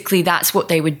basically that's what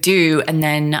they would do. And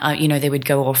then, they would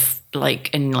go off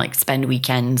and spend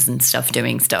weekends and stuff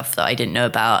doing stuff that I didn't know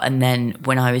about. And then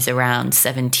when I was around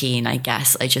 17, I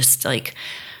guess I just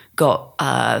got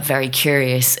very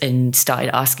curious and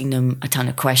started asking them a ton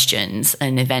of questions.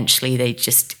 And eventually they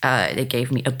just, they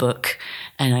gave me a book,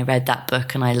 and I read that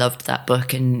book and I loved that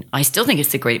book. And I still think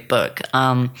it's a great book.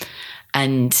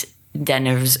 And then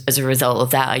as a result of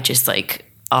that, I just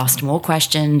asked more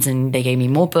questions, and they gave me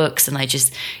more books, and I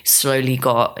just slowly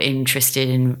got interested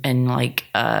in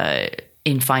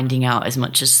finding out as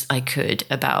much as I could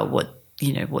about what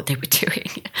they were doing.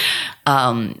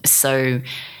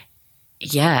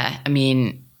 Yeah, I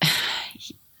mean,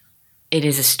 it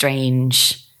is a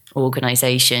strange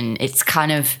organization. It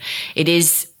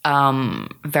is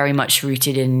very much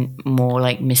rooted in more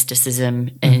like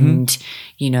mysticism, and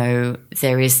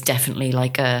there is definitely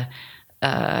like a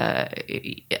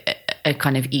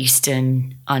kind of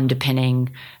Eastern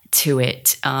underpinning to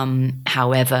it.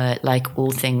 However, like all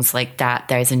things like that,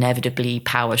 there's inevitably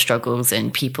power struggles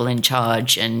and people in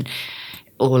charge and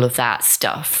all of that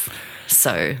stuff.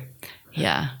 So,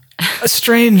 yeah.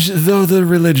 Strange though the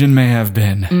religion may have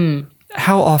been,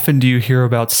 how often do you hear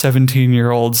about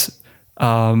 17-year-olds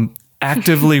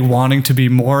actively wanting to be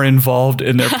more involved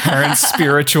in their parents'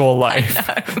 spiritual life?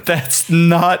 That's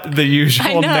not the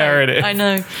usual narrative. I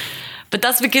know. But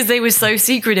that's because they were so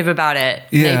secretive about it.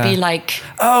 Yeah. They'd be like...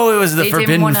 Oh, it was the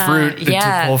forbidden fruit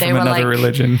to pull from another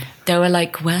religion. They were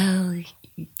like, well,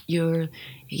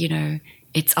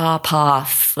 it's our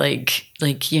path.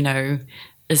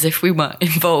 As if we weren't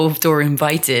involved or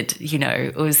invited,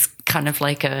 it was kind of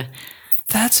like a...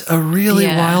 That's a really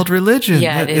wild religion.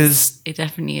 Yeah, it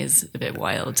definitely is a bit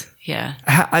wild. Yeah.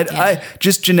 I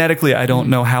just genetically, I don't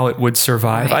know how it would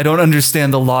survive. Right. I don't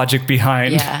understand the logic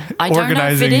behind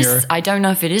organizing I don't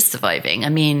know if it is surviving. I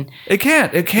mean... It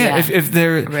can't. Yeah. If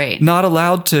they're not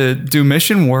allowed to do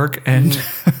mission work and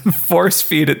force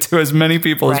feed it to as many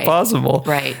people as possible,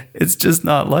 it's just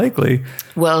not likely.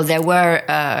 Well, there were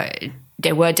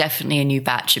definitely a new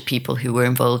batch of people who were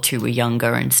involved who were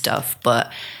younger and stuff, but...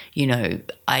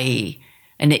 I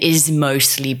and it is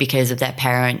mostly because of their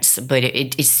parents, but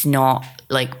it's not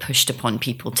like pushed upon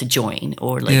people to join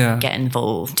or like get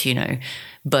involved, you know.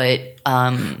 But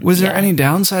was there any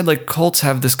downside? Like cults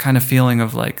have this kind of feeling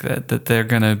of like that they're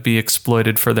going to be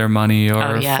exploited for their money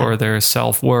or for their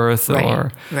self-worth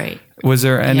or was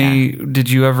there any did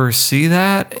you ever see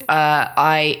that?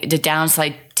 The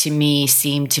downside to me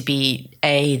seemed to be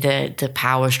the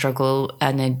power struggle,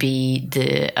 and then B,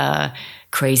 the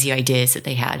crazy ideas that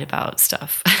they had about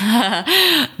stuff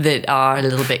that are a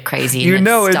little bit crazy. You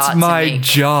know, it's my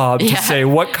job to say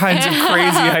what kinds of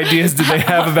crazy ideas do they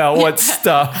have about what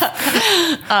stuff.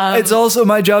 It's also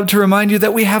my job to remind you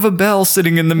that we have a bell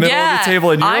sitting in the middle of the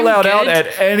table, and you're allowed out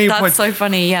at any point. That's so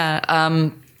funny.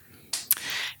 Yeah.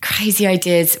 Crazy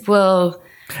ideas. Well,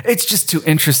 it's just too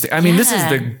interesting. I mean, this is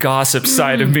the gossip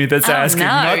side of me that's asking,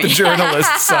 not the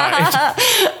journalist side.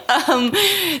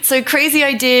 So crazy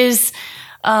ideas.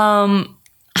 I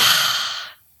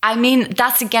mean,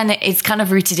 that's again, it's kind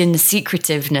of rooted in the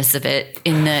secretiveness of it,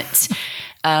 in that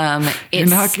you're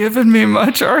not giving me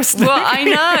much, arsenic. Well, I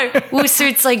know. Well, so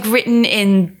it's like written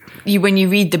in when you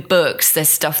read the books, there's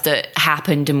stuff that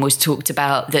happened and was talked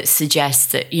about that suggests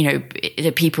that, you know,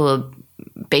 the people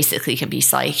basically can be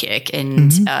psychic,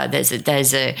 and there's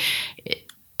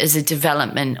a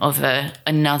development of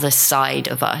another side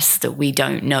of us that we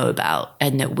don't know about,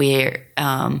 and that we're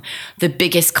the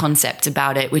biggest concept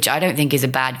about it, which I don't think is a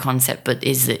bad concept, but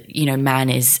is that, you know, man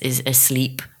is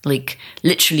asleep, like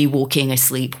literally walking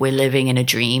asleep. We're living in a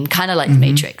dream, kind of like the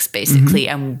Matrix, basically,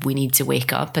 and we need to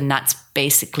wake up. And that's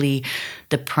basically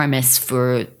the premise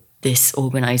for this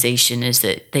organization, is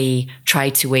that they try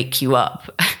to wake you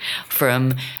up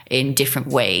in different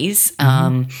ways.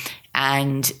 But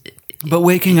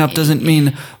waking up doesn't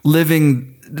mean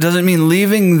leaving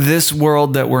this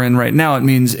world that we're in right now. It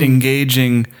means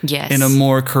engaging in a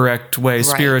more correct way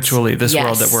spiritually, this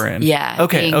world that we're in. Yeah.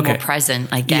 Okay. Being more present,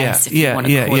 I guess, if you want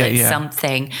to call it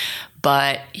something.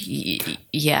 But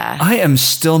I am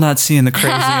still not seeing the crazy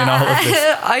in all of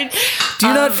this. Do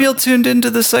you not feel tuned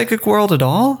into the psychic world at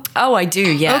all? Oh, I do.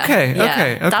 Yeah. Okay.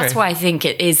 That's why I think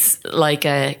it is like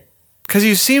because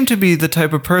you seem to be the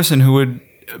type of person who would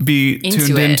be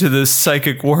tuned into the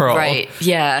psychic world. Right.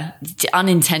 Yeah.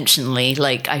 Unintentionally.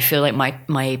 Like, I feel like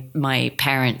my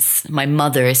parents, my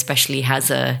mother especially, has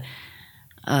a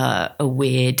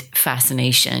weird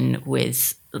fascination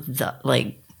with the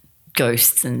like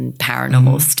ghosts and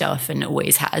paranormal stuff, and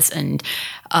always has. And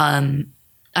I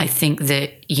think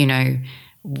that, you know,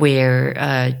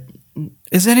 we're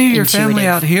is any of your family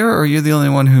out here, or are you the only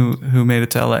one who made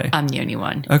it to LA? I'm the only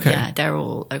one. Okay. Yeah, they're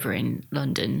all over in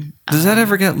London. Does that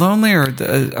ever get lonely, or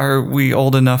are we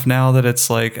old enough now that it's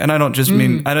like, and I don't just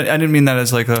mean, I didn't mean that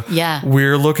as like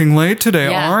we're looking late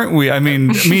today, aren't we? I mean,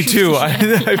 me too.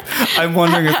 I'm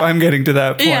wondering if I'm getting to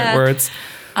that point where it's...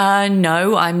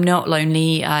 No, I'm not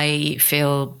lonely. I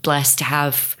feel blessed to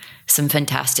have some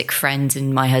fantastic friends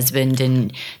and my husband,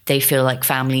 and they feel like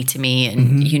family to me.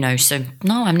 And, you know, so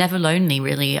no, I'm never lonely,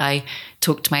 really. I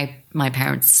talk to my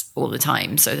parents all the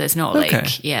time. So there's not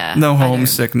no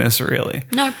homesickness, really.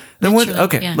 No. Then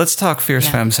let's talk Fierce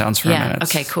Femme Sounds for a minute.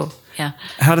 Okay, cool. Yeah.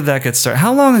 How did that get started?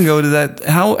 How long ago did that,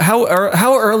 how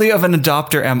early of an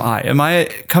adopter am I? Am I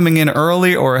coming in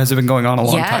early, or has it been going on a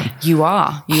long time? You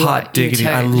are. Hot diggity.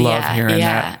 I love hearing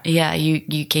that. Yeah.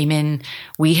 You came in,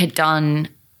 we had done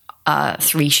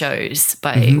 3 shows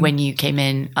by when you came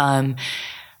in.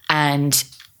 And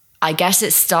I guess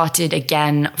it started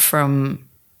again from,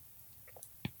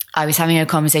 I was having a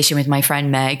conversation with my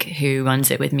friend Meg, who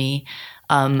runs it with me.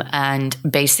 And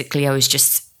basically I was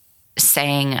just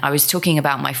I was talking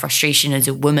about my frustration as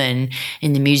a woman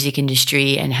in the music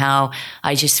industry, and how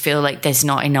I just feel like there's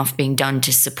not enough being done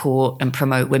to support and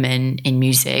promote women in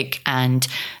music, and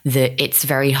that it's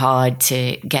very hard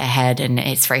to get ahead, and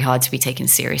it's very hard to be taken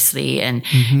seriously. And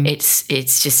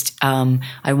it's just,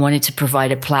 I wanted to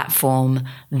provide a platform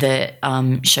that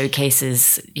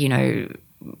showcases, you know,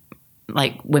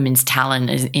 like women's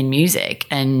talent in music.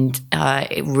 And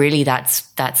really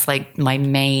that's like my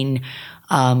main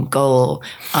goal.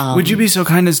 Would you be so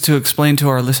kind as to explain to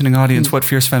our listening audience what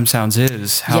Fierce Femme Sounds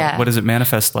is? What does it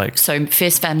manifest like? So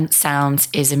Fierce Femme Sounds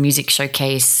is a music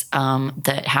showcase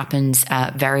that happens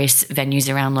at various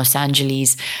venues around Los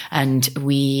Angeles, and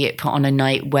we put on a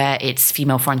night where it's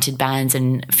female-fronted bands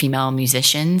and female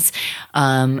musicians,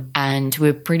 and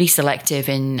we're pretty selective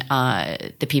in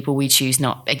the people we choose,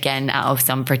 not again out of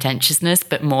some pretentiousness,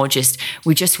 but more just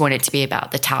we just want it to be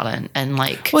about the talent. And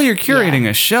like, well, you're curating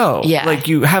a show, like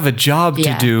you have a job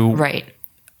to do, right?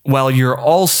 While you're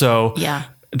also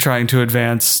trying to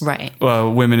advance Right.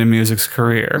 women in music's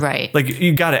career. Right. Like,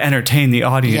 you got to entertain the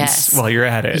audience Yes. while you're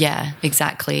at it. Yeah,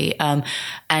 exactly.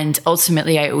 And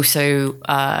ultimately, I also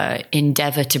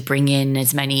endeavor to bring in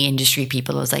as many industry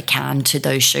people as I can to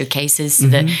those showcases, so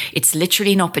that it's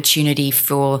literally an opportunity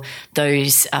for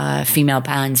those female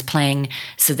bands playing,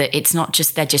 so that it's not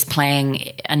just they're just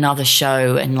playing another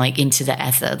show and like into the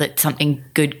ether, that something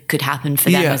good could happen for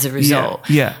them as a result.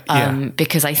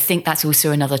 Because I think that's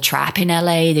also another trap in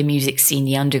LA. The music scene,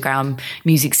 the underground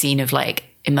music scene of like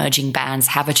emerging bands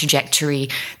have a trajectory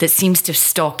that seems to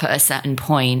stop at a certain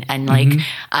point, and like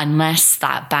unless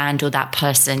that band or that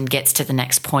person gets to the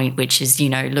next point, which is, you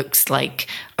know, looks like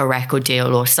a record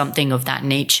deal or something of that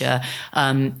nature,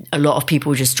 a lot of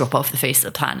people just drop off the face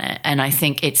of the planet. And I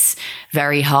think it's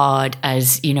very hard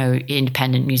as, you know,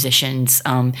 independent musicians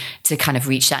to kind of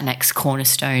reach that next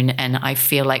cornerstone. And I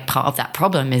feel like part of that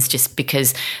problem is just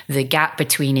because the gap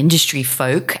between industry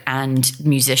folk and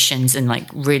musicians and like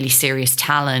really serious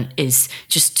talent is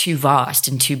just too vast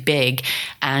and too big.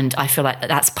 And I feel like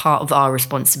that's part of our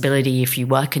responsibility if you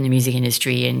work in the music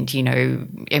industry. And, you know,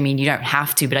 I mean, you don't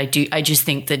have to, but I just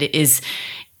think that it is,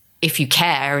 if you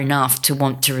care enough to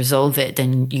want to resolve it,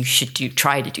 then you should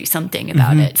try to do something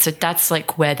about it. So that's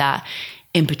like where that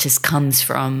impetus comes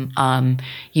from,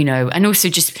 you know. And also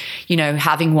just, you know,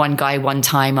 having one guy one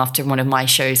time after one of my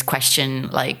shows question,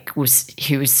 like,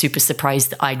 he was super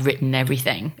surprised that I'd written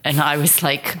everything. And I was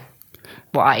like,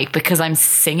 why? Because I'm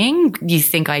singing? You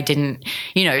think I didn't,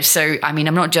 you know? So, I mean,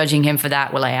 I'm not judging him for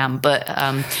that. Well, I am. But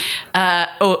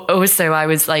also I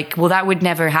was like, well, that would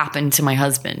never happen to my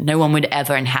husband. No one would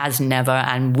ever, and has never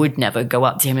and would never go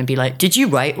up to him and be like, did you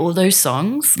write all those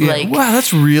songs? Yeah. Like, wow,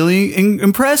 that's really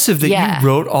impressive that you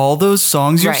wrote all those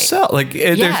songs yourself. Like,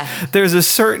 there's a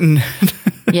certain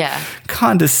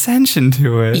condescension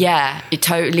to it. Yeah, it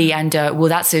totally. And well,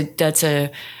 that's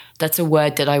a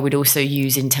word that I would also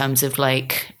use in terms of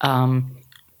like,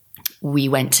 we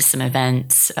went to some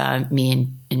events, me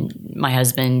and my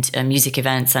husband, music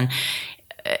events, and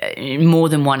more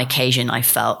than one occasion I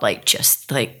felt like just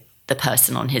like the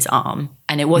person on his arm.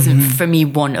 And it wasn't for me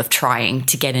one of trying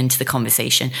to get into the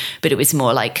conversation, but it was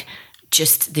more like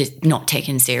just not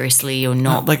taken seriously or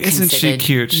not like, isn't she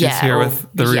cute? She's here with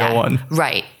the real one.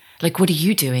 Right. Like, what are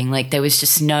you doing? Like, there was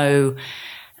just no...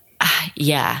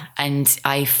 and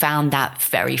I found that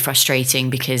very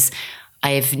frustrating because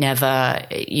I've never,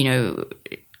 you know,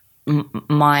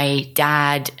 my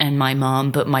dad and my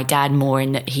mom, but my dad more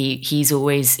in that he's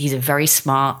a very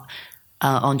smart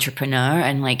entrepreneur,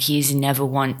 and like he's never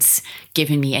once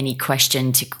given me any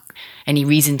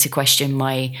reason to question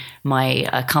my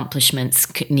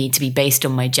accomplishments need to be based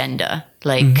on my gender.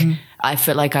 Like I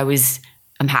feel like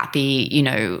I'm happy, you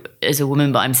know, as a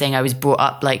woman, but I'm saying I was brought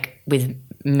up like with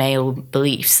male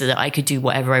beliefs so that I could do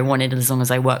whatever I wanted as long as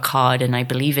I work hard and I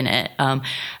believe in it.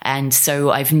 And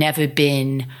so I've never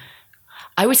been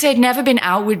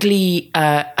outwardly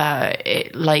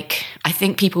like, I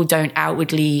think people don't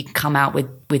outwardly come out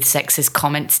with sexist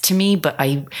comments to me, but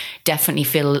I definitely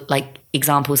feel like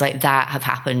examples like that have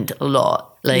happened a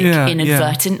lot, like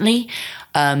inadvertently.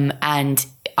 And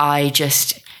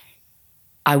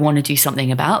I want to do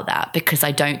something about that because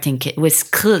I don't think it was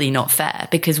clearly not fair,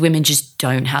 because women just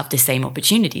don't have the same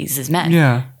opportunities as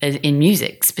men in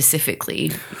music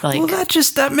specifically. Like, well,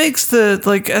 that makes the,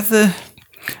 like, at the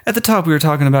top we were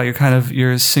talking about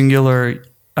your singular,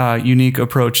 unique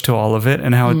approach to all of it,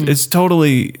 and how it's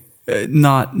totally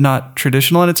not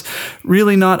traditional, and it's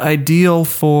really not ideal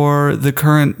for the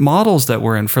current models that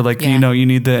we're in. For like, you know, you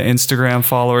need the Instagram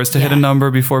followers to hit a number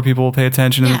before people will pay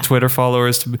attention, and the Twitter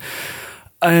followers to.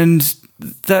 And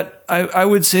that I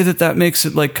would say that makes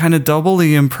it like kind of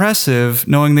doubly impressive,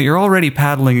 knowing that you're already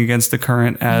paddling against the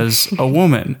current as a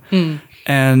woman.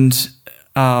 And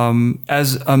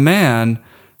as a man,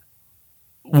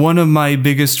 one of my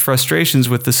biggest frustrations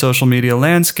with the social media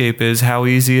landscape is how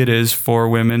easy it is for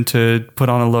women to put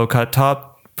on a low-cut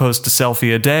top, post a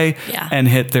selfie a day, and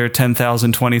hit their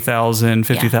 10,000, 20,000,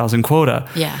 50,000 quota.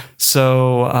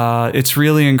 So it's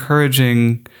really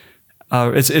encouraging.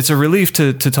 It's a relief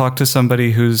to talk to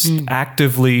somebody who's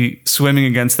actively swimming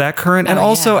against that current, and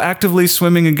also actively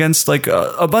swimming against like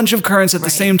a bunch of currents at the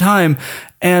same time.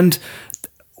 And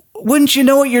wouldn't you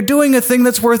know it, you're doing a thing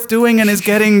that's worth doing and is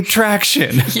getting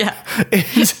traction.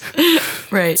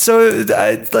 Right. So,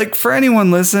 like, for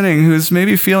anyone listening who's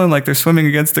maybe feeling like they're swimming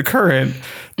against the current,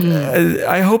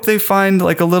 I hope they find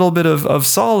like a little bit of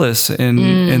solace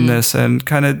in this, and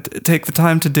kind of take the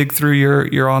time to dig through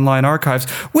your online archives,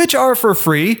 which are for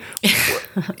free.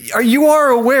 You are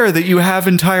aware that you have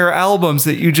entire albums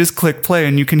that you just click play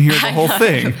and you can hear the whole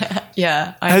thing.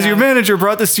 Yeah. Has your manager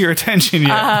brought this to your attention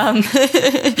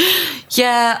yet?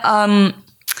 Yeah.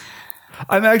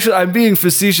 I'm being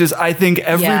facetious. I think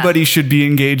everybody should be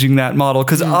engaging that model,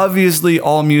 because obviously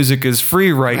all music is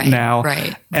free right now.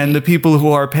 And the people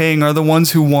who are paying are the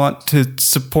ones who want to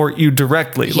support you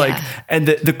directly. Yeah. And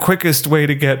the quickest way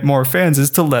to get more fans is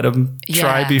to let them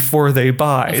try before they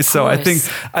buy. So I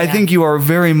think you are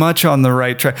very much on the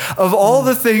right track. Of all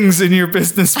the things in your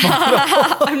business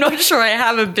model, I'm not sure I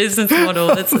have a business model.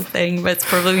 That's the thing. That's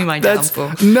probably my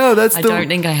downfall. I don't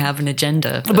think I have an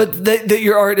agenda. But that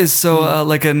your art is so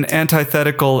like an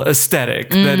antithetical aesthetic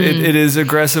that it is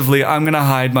aggressively, I'm going to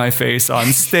hide my face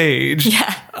on stage.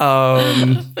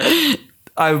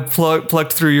 I've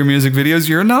plucked through your music videos.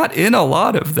 You're not in a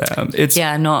lot of them.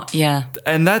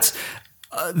 And that's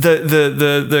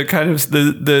the kind of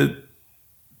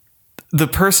the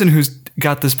person who's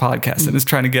got this podcast and is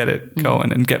trying to get it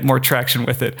going and get more traction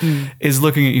with it is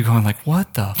looking at you going like,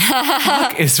 what the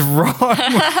fuck is wrong with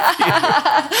you?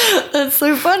 That's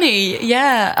so funny.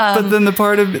 Yeah. But then the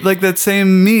part of like that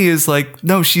same me is like,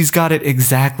 no, she's got it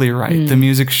exactly right. The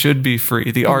music should be free.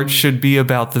 The art should be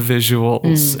about the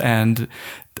visuals, and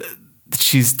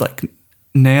she's like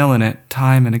nailing it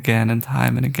time and again and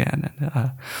time and again.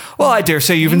 And, well, I dare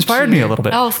say you've inspired me a little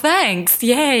bit. Oh, thanks.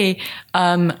 Yay.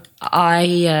 There's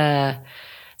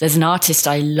an artist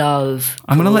I love.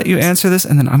 I'm going to let you answer this,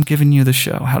 and then I'm giving you the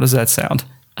show. How does that sound?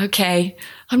 Okay.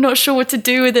 I'm not sure what to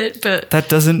do with it, but that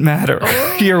doesn't matter.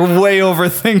 You're way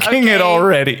overthinking it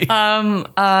already.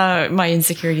 My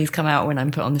insecurities come out when I'm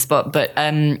put on the spot, but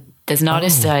there's an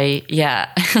artist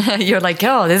you're like,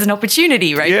 oh, there's an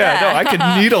opportunity there. Yeah, no, I could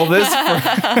needle this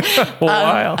for a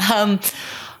while.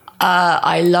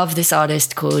 I love this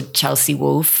artist called Chelsea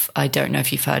Wolfe. I don't know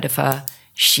if you've heard of her.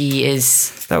 She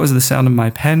is... That was the sound of my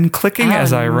pen clicking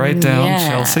as I write down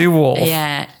Chelsea Wolfe.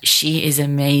 Yeah, she is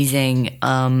amazing.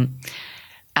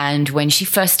 And when she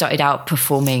first started out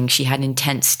performing, she had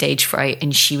intense stage fright,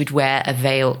 and she would wear a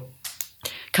veil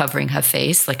covering her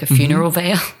face, like a funeral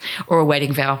veil or a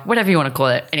wedding veil, whatever you want to call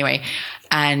it. Anyway,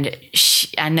 and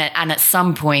at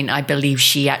some point, I believe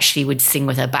she actually would sing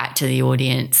with her back to the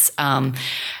audience.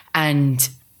 And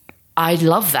I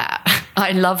love that.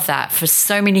 I love that for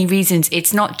so many reasons.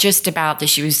 It's not just about that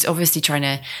she was obviously trying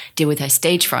to deal with her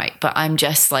stage fright, but I'm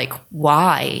just like,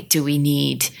 why do we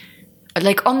need...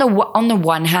 Like on the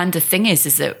one hand, the thing is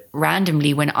that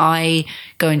randomly when I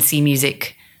go and see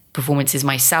music performances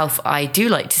myself, I do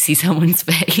like to see someone's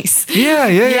face. Yeah,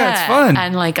 it's fun.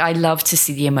 And like I love to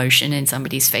see the emotion in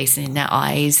somebody's face and in their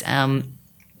eyes.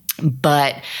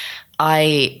 But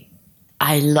I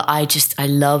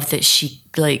love that she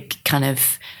like kind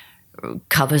of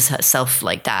covers herself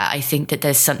like that. I think that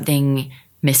there's something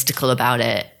mystical about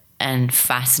it and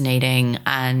fascinating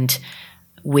and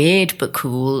weird but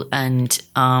cool, and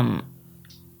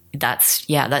that's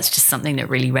just something that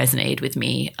really resonated with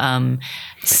me.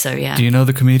 So yeah. Do you know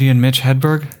the comedian Mitch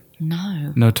Hedberg?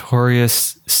 No.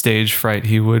 Notorious stage fright.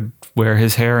 He would wear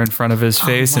his hair in front of his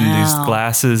face and these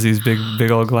glasses, these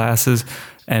big old glasses,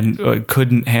 and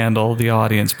couldn't handle the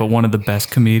audience, but one of the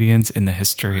best comedians in the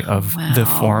history of the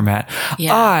format.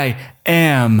 Yeah. I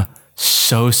am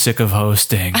so sick of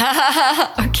hosting.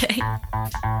 Okay.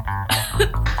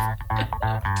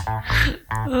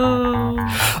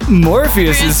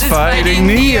 Morpheus is fighting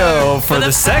Neo for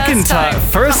the second time.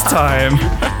 First time.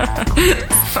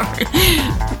 Sorry.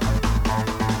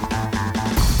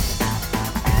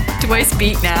 Do I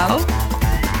speak now?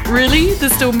 Really?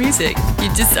 There's still music.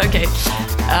 You just... Okay.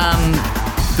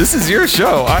 This is your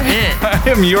show. I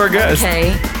am your guest.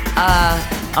 Okay.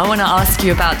 I want to ask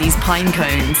you about these pine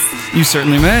cones. You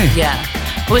certainly may. Yeah.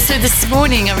 Well, so this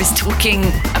morning I was talking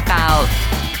about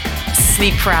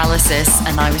sleep paralysis,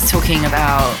 and I was talking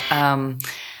about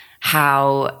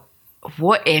how,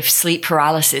 what if sleep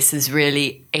paralysis is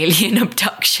really alien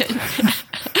abduction?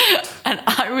 And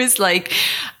I was like,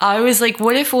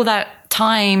 what if all that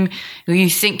time you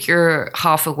think you're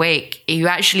half awake, you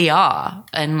actually are,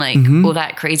 and like all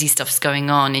that crazy stuff's going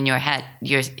on in your head,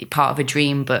 you're part of a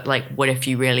dream, but like what if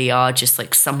you really are just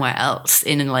like somewhere else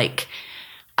in, and like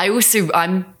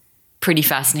I'm pretty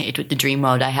fascinated with the dream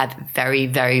world. I had very,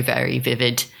 very, very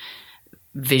vivid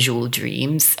visual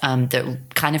dreams that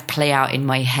kind of play out in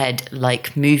my head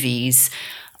like movies.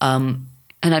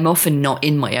 And I'm often not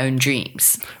in my own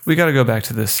dreams. We got to go back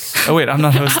to this. Oh, wait, I'm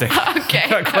not hosting. Okay.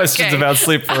 Got questions okay. about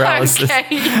sleep paralysis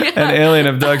Okay. and alien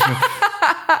abduction.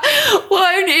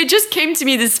 Well, it just came to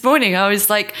me this morning. I was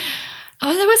like,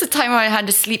 oh, there was a time where I had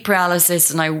a sleep paralysis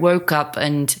and I woke up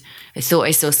and I thought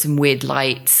I saw some weird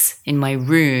lights in my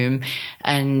room.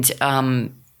 And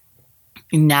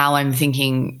now I'm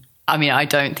thinking, I mean, I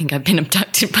don't think I've been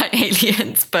abducted by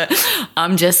aliens, but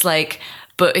I'm just like,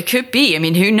 but it could be. I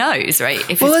mean, who knows, right?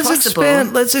 If it's possible.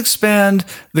 Let's expand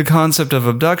the concept of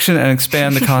abduction and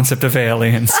expand the concept of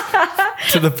aliens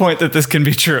to the point that this can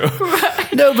be true.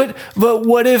 Right. No, but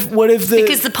what if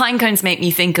because the pine cones make me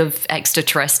think of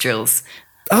extraterrestrials.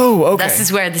 Oh, okay. This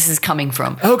is where this is coming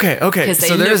from. Okay.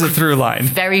 So there is a through line.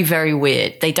 Very, very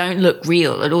weird. They don't look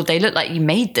real at all. They look like you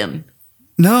made them.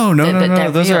 No.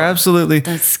 Those real. are absolutely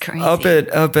That's crazy. Up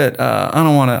at. I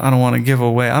don't want to give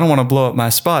away. I don't want to blow up my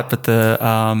spot, but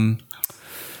the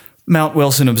Mount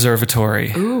Wilson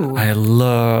Observatory. Ooh. I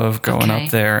love going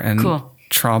up there and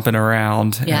tromping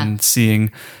around and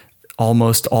seeing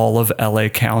almost all of LA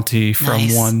County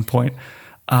from one point.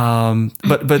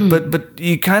 But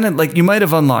you kind of like, you might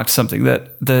have unlocked something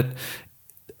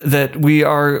that we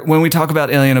are, when we talk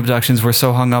about alien abductions, we're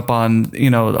so hung up on,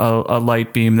 a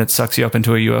light beam that sucks you up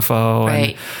into a UFO.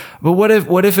 Right. But what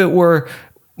if it were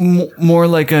more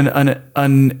like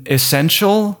an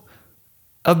essential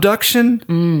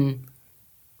abduction?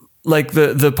 Like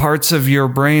the parts of your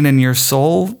brain and your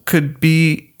soul could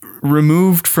be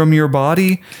removed from your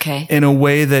body in a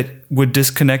way that would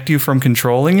disconnect you from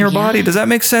controlling your body. Does that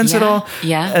make sense at all?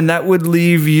 Yeah. And that would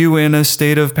leave you in a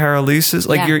state of paralysis.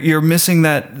 Like you're missing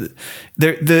that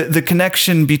the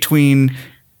connection between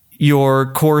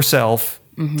your core self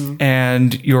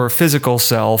and your physical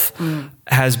self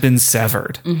has been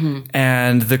severed.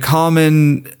 And the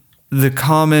common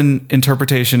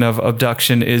interpretation of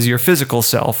abduction is your physical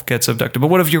self gets abducted. But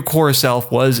what if your core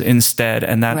self was instead?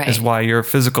 And that is why your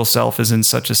physical self is in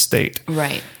such a state.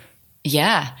 Right.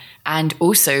 Yeah. And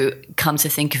also, come to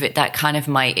think of it, that kind of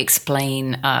might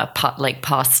explain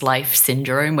past life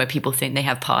syndrome, where people think they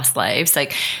have past lives.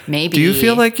 Like maybe. Do you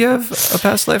feel like you have a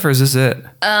past life, or is this it?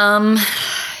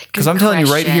 Because I'm telling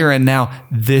you right here and now,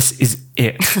 this is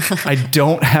it. I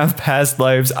don't have past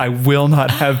lives. I will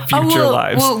not have future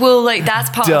lives. Well, like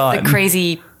that's part of the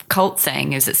crazy cult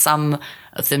thing, is that some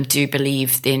of them do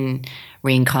believe in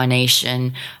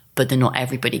reincarnation, but then not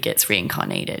everybody gets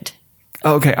reincarnated.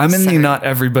 Okay, I'm in the not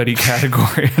everybody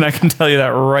category, and I can tell you that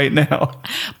right now.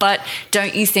 But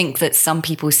don't you think that some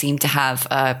people seem to have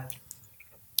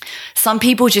some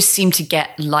people just seem to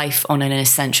get life on an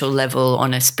essential level,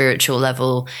 on a spiritual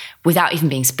level, without even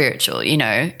being spiritual,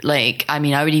 Like, I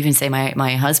mean, I would even say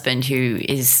my husband, who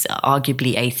is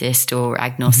arguably atheist or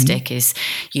agnostic, is,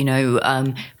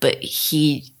 but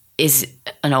he is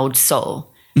an old soul.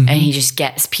 And he just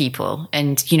gets people.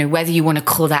 And, whether you want to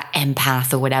call that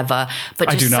empath or whatever, but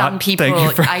just some people,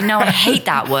 I know, I hate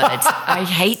that word. I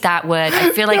hate that word.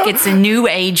 I feel like it's a new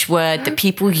age word that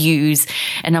people use.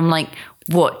 And I'm like,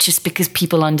 what? Just because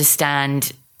people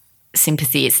understand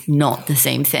sympathy, it's not the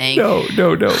same thing. No.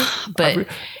 But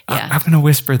I'm going to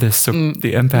whisper this so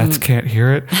the empaths can't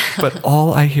hear it. But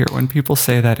all I hear when people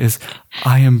say that is,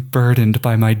 I am burdened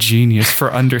by my genius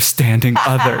for understanding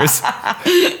others.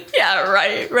 Yeah,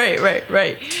 right.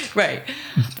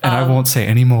 And I won't say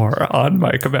any more on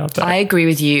mic about that. I agree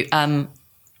with you.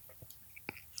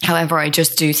 However, I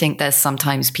just do think there's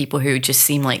sometimes people who just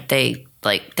seem like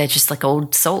they're just like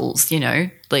old souls,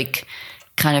 like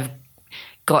kind of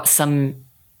got some,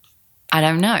 I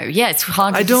don't know. Yeah, it's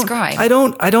hard to describe. I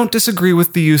don't disagree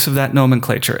with the use of that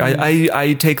nomenclature.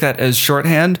 I take that as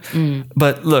shorthand.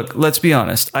 But look, let's be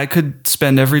honest. I could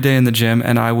spend every day in the gym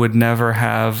and I would never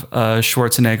have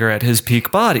Schwarzenegger at his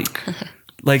peak body.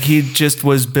 Like, he just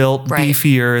was built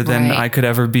beefier than I could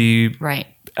ever be. Right.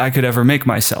 I could ever make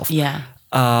myself. Yeah.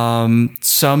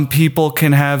 Some people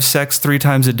can have sex 3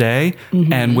 times a day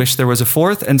and wish there was a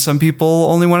 4th, and some people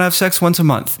only want to have sex once a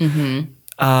month.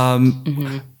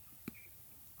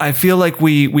 I feel like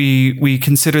we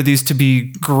consider these to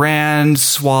be grand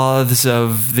swaths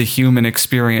of the human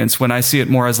experience, when I see it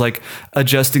more as like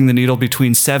adjusting the needle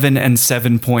between 7 and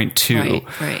 7.2.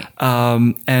 Right.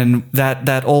 And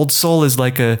that old soul is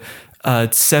like a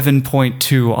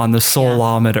 7.2 on the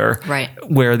soulometer,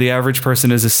 where the average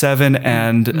person is a 7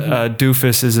 and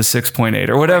doofus is a 6.8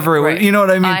 or whatever. Right. You know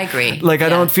what I mean? I agree. Like, I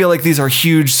don't feel like these are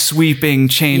huge sweeping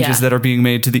changes that are being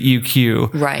made to the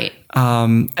EQ. Right.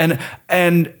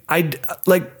 And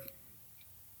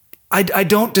I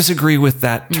don't disagree with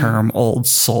that term, old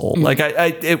soul. Like,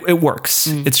 it works.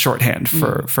 It's shorthand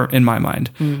for in my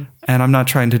mind. And I'm not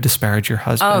trying to disparage your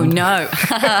husband. Oh, no.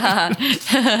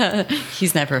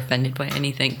 He's never offended by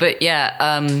anything. But yeah.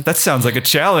 That sounds like a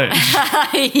challenge.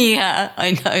 Yeah,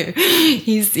 I know.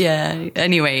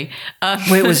 Anyway.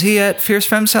 Wait, was he at Fierce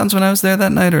Femme Sounds when I was there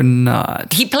that night or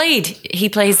not? He plays,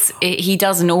 he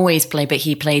doesn't always play, but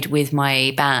he played with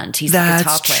my band. He's the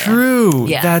guitar player. That's true.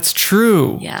 Yeah. That's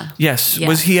true. Yeah. Yes. Yeah.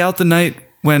 Was he out the night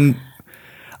when...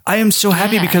 I am so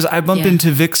happy because I bump into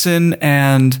Vixen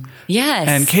and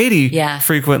Katie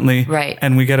frequently. Right.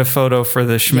 And we get a photo for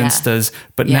the Schminstas.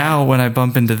 But now when I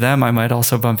bump into them, I might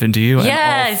also bump into you.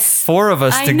 Yes. And all four of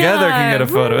us together can get a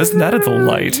photo. Isn't that a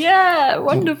delight? Yeah,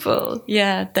 wonderful.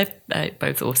 Yeah, they're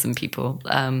both awesome people.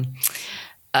 I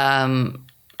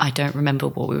don't remember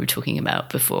what we were talking about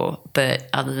before, but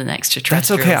other than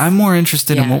extraterrestrials. That's okay. I'm more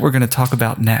interested in what we're going to talk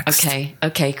about next.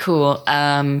 Okay, cool.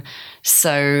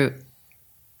 So...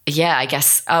 Yeah, I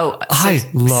guess. I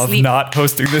love not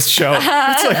hosting this show.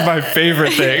 It's like my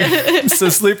favorite thing. So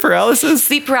sleep paralysis?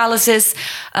 Sleep paralysis.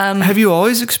 Have you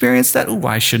always experienced that? Oh,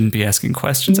 I shouldn't be asking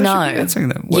questions. No. I should be answering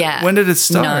them. When did it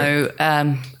start? No.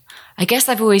 I guess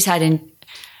I've always had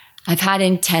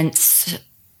intense...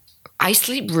 I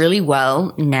sleep really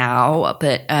well now,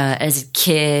 but as a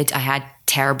kid, I had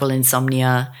terrible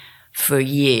insomnia for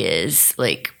years,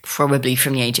 like probably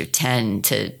from the age of 10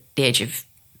 to the age of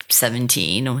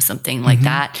 17 or something like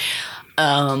that.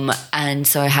 And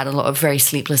so I had a lot of very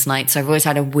sleepless nights. So I've always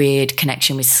had a weird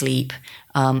connection with sleep.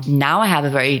 Now I have a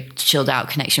very chilled out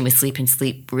connection with sleep and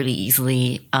sleep really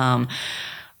easily. The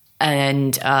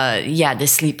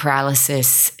sleep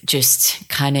paralysis just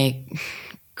kind of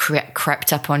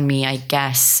crept up on me, I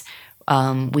guess.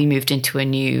 We moved into a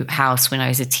new house when I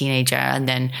was a teenager, and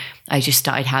then I just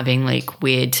started having like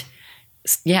weird,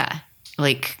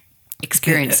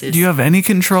 experiences. Do you have any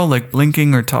control, like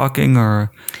blinking or talking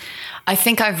or? I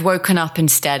think I've woken up and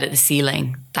stared at the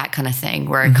ceiling, that kind of thing,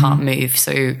 where I can't move.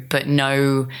 So, but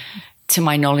no, to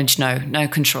my knowledge, no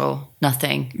control,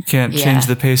 nothing. You can't change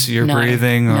the pace of your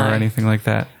breathing or anything like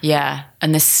that. Yeah.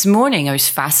 And this morning I was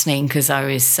fascinating because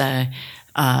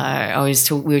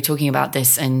we were talking about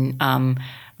this, and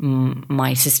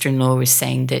my sister-in-law was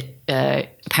saying that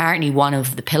apparently one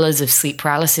of the pillars of sleep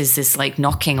paralysis is like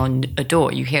knocking on a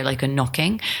door. You hear like a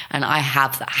knocking, and I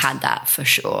have had that for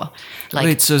sure. Like,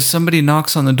 wait, so somebody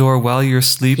knocks on the door while you're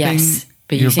sleeping? Yes,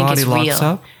 but your you think body it's locks real.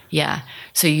 up? Yeah.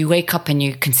 So you wake up and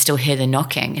you can still hear the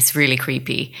knocking. It's really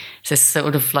creepy. So it's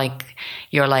sort of like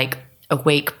you're like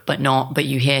awake but not, but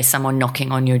you hear someone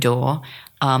knocking on your door,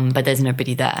 but there's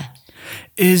nobody there.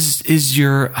 Is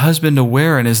your husband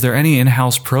aware, and is there any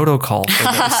in-house protocol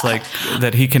for this, like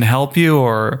that he can help you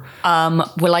or?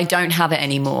 Well, I don't have it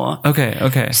anymore.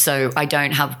 Okay. So I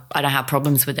don't have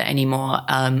problems with it anymore.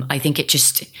 I think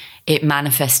it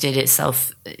manifested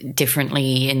itself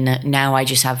differently in that now I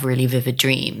just have really vivid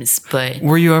dreams. But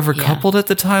were you ever coupled at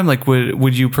the time? Like,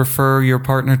 would you prefer your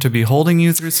partner to be holding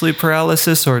you through sleep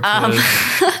paralysis or to?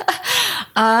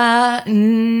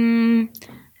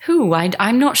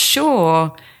 I'm not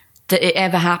sure that it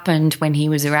ever happened when he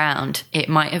was around. It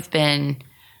might have been.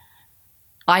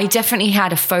 I definitely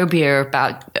had a phobia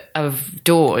of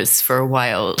doors for a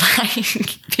while, like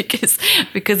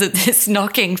because of this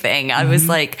knocking thing. I was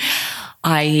like,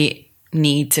 I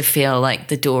need to feel like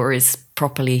the door is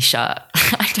properly shut.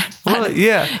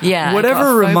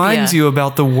 Whatever reminds you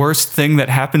about the worst thing that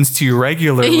happens to you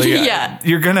regularly,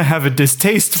 you're gonna have a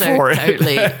distaste for it.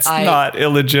 Totally. It's not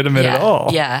illegitimate at all.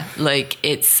 Yeah, like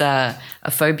it's a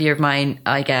phobia of mine,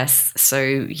 I guess. So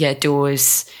yeah,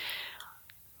 doors.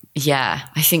 Yeah,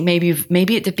 I think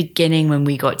maybe at the beginning when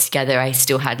we got together, I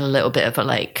still had a little bit of a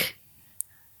like,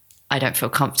 I don't feel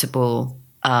comfortable.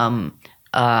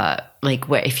 Like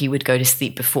where if he would go to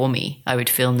sleep before me, I would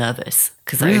feel nervous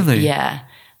because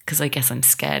I guess I'm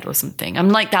scared or something. I'm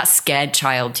like that scared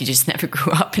child who just never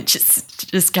grew up and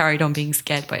just carried on being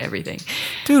scared by everything.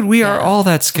 Dude, we are all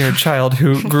that scared child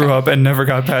who grew up and never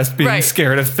got past being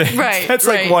scared of things. Right, That's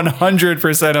like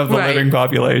 100% of the living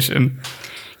population.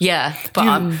 Yeah, but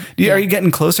are you getting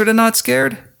closer to not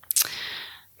scared?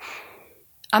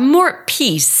 I'm more at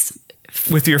peace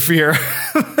with your fear.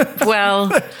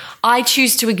 Well, I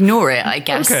choose to ignore it, I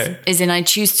guess. Okay. As in I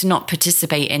choose to not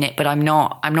participate in it, but I'm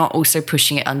not also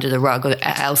pushing it under the rug, or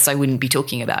else I wouldn't be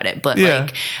talking about it. But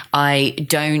like I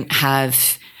don't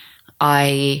have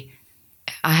I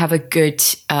have a good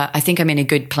I think I'm in a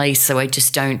good place, so I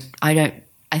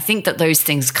think that those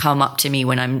things come up to me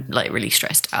when I'm like really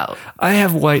stressed out. I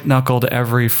have white knuckled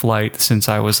every flight since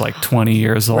I was like 20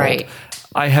 years old. Right.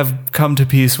 I have come to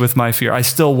peace with my fear. I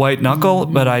still white knuckle,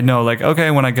 but I know, like,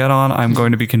 okay, when I get on, I'm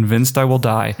going to be convinced I will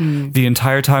die. The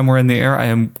entire time we're in the air, I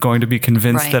am going to be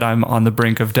convinced that I'm on the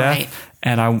brink of death.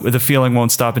 And the feeling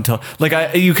won't stop until,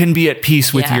 like, you can be at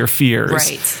peace with your fears.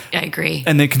 Right. I agree.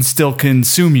 And they can still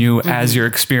consume you as you're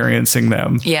experiencing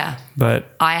them. Yeah.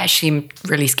 But I actually am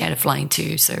really scared of flying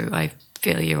too. So I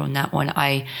feel you on that one.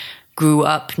 I grew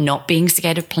up not being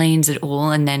scared of planes at all.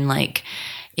 And then, like,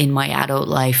 in my adult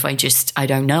life, I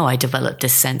don't know. I developed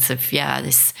this sense of,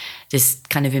 this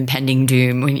kind of impending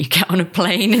doom when you get on a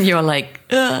plane and you're like,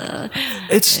 ugh.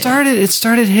 It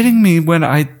started hitting me when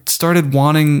I started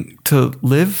wanting to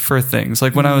live for things.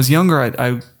 Like when I was younger,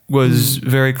 I was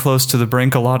very close to the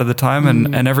brink a lot of the time.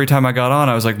 And every time I got on,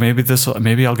 I was like,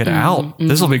 maybe I'll get out.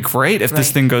 This will be great. If this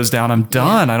thing goes down, I'm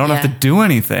done. I don't have to do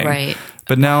anything. Right.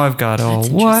 But now I've got a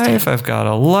wife, I've got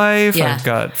a life, I've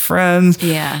got friends.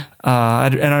 Yeah.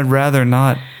 I'd rather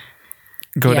not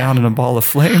go down in a ball of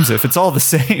flames if it's all the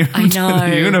same I know. to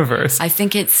the universe. I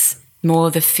think it's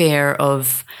more the fear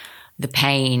of the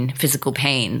pain, physical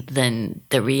pain, than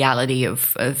the reality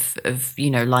of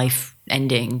life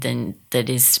ending. That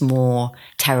is more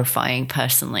terrifying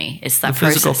personally. It's that the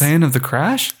physical pain of the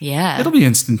crash? Yeah. It'll be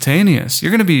instantaneous.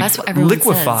 You're going to be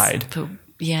liquefied. Says.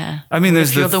 Yeah. I mean,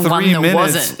 there's the 3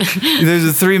 minutes. There's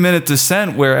a 3-minute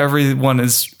descent where everyone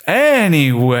is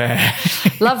anyway.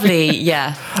 Lovely.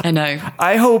 Yeah, I know.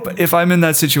 I hope if I'm in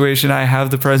that situation, I have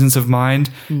the presence of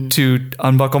mind to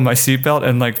unbuckle my seatbelt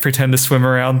and like pretend to swim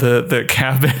around the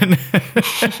cabin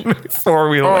before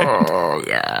we land. Oh,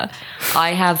 yeah.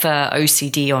 I have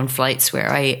OCD on flights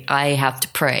where I have to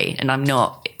pray, and I'm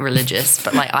not religious,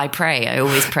 but like I pray. I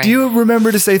always pray. Do you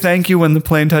remember to say thank you when the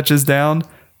plane touches down?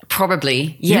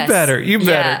 Probably, yes. You better.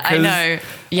 Yeah, I know.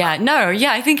 Yeah, no,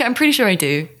 yeah, I'm pretty sure I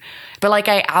do. But like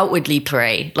I outwardly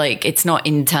pray, like it's not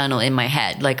internal in my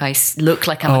head. Like I look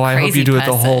like I'm a crazy person. I hope you do it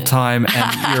the whole time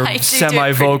and you're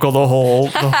semi-vocal the whole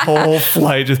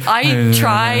flight. I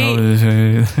try.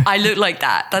 I look like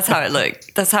that. That's how it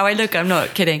looked. That's how I look. I'm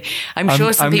not kidding. I'm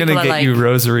sure some people are like... I'm going to get you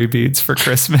rosary beads for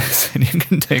Christmas and you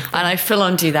can take them. And I full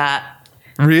on do that.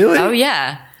 Really? Oh,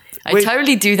 yeah. I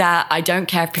totally do that. I don't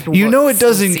care if people. It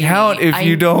doesn't count if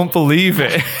you don't believe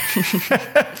it.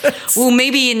 Well,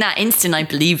 maybe in that instant I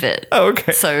believe it. Oh,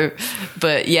 okay. So,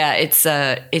 but yeah, it's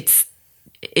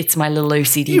my little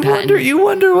OCD pattern. You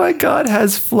wonder why God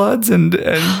has floods and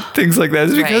things like that.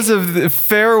 It's because of the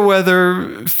fair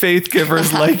weather faith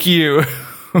givers like you.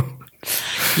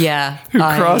 Yeah. Who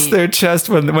cross their chest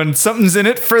when something's in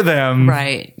it for them.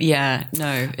 Right. Yeah.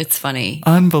 No, it's funny.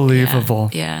 Unbelievable.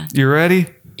 Yeah. You ready?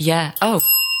 Yeah. Oh,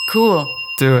 cool.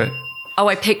 Do it. Oh,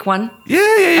 I pick one?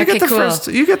 Yeah. You get the first.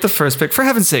 You get the first pick. For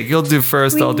heaven's sake, you'll do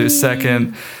first. Whee! I'll do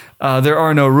second. There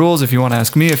are no rules. If you want to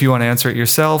ask me, if you want to answer it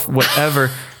yourself, whatever.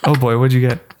 Oh boy, what'd you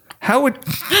get? How would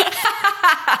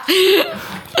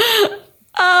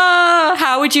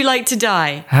you like to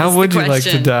die? How would you like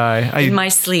to die? In my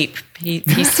sleep,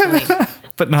 peacefully.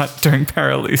 But not during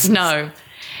paralysis. No.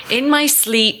 In my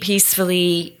sleep,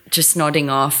 peacefully, just nodding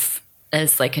off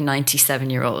as like a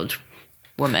 97-year-old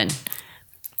woman.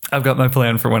 I've got my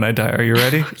plan for when I die. Are you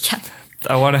ready? Yeah.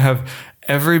 I want to have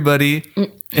everybody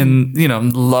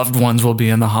loved ones will be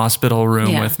in the hospital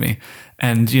room with me.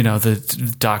 And,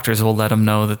 the doctors will let them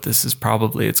know that this is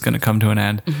it's going to come to an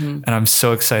end. Mm-hmm. And I'm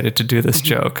so excited to do this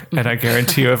joke. And I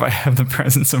guarantee you, if I have the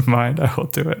presence of mind, I will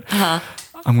do it. Uh-huh.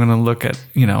 I'm going to look at,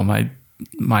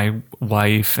 my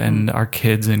wife and our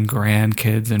kids and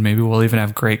grandkids, and maybe we'll even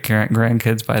have great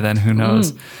grandkids by then. Who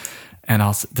knows? And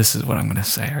this is what I'm going to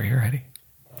say. Are you ready?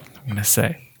 I'm going to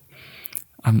say,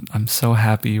 I'm so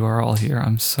happy you are all here.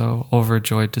 I'm so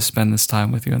overjoyed to spend this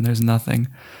time with you. And there's nothing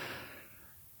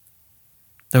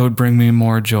that would bring me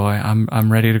more joy.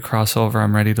 I'm ready to cross over.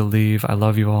 I'm ready to leave. I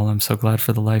love you all. I'm so glad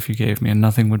for the life you gave me. And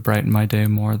nothing would brighten my day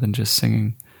more than just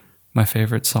singing my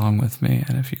favorite song with me.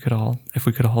 And if we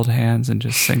could hold hands and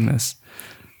just sing this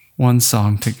one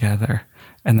song together.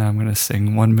 And then I'm going to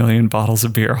sing 1 million bottles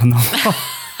of beer on the wall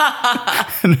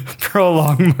and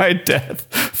prolong my death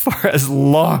for as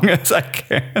long as I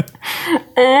can.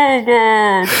 Oh,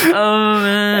 God. Oh,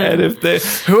 man. And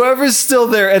whoever's still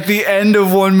there at the end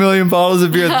of 1 million bottles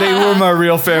of beer, they were my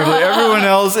real family. Everyone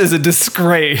else is a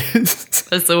disgrace.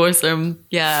 That's awesome.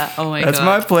 Yeah. Oh, my God. That's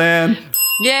my plan.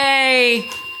 Yay.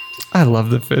 I love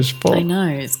the fishbowl. I know.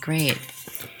 It's great.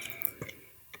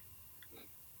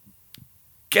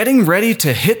 Getting ready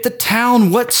to hit the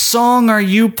town. What song are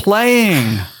you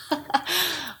playing?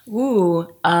 Ooh,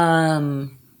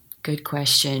 good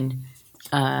question.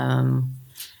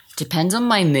 Depends on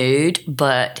my mood,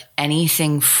 but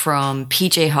anything from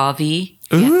PJ Harvey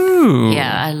Ooh.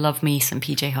 Yeah, I love me some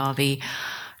PJ Harvey.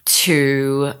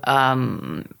 To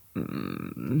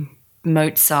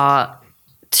Mozart,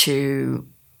 to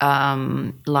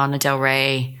Lana Del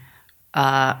Rey,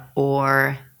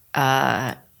 or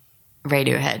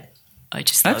Radiohead. I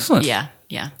just love, Excellent.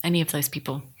 yeah, any of those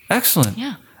people. Excellent.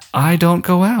 Yeah. I don't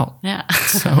go out. Yeah.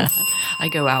 So I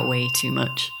go out way too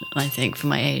much, I think, for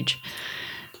my age.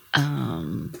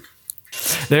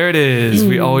 there it is.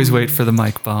 We always wait for the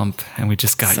mic bump, and we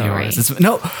just got Sorry. yours.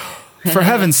 No, for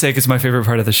heaven's sake, it's my favorite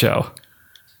part of the show.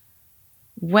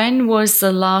 When was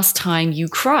the last time you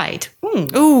cried?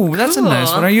 Ooh, that's a nice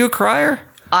Cool. one. Are you a crier?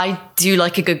 I do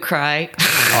like a good cry.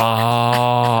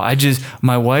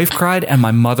 My wife cried and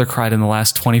my mother cried in the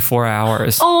last 24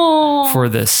 hours for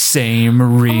the same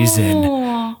reason.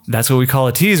 That's what we call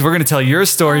a tease. We're going to tell your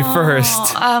story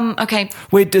first. Okay.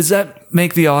 Wait, does that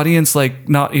make the audience like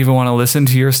not even want to listen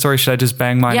to your story? Should I just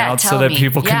bang mine out so tell that me.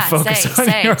 people can focus on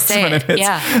yours when it hits?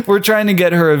 Yeah. We're trying to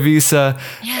get her a visa,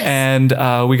 Yes. and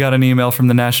we got an email from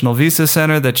the National Visa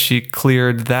Center that she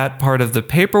cleared that part of the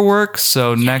paperwork.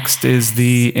 So next is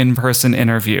the in-person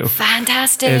interview.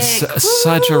 Fantastic. It's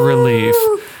such a relief.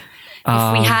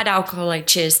 If we had alcohol, like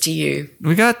cheers to you.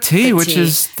 We got tea, which Tea.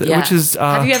 is.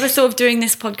 Have you ever thought of doing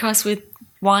this podcast with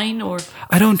wine or?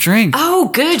 I don't drink. Oh,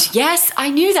 good. Yes, I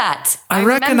knew that. I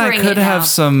reckon I could have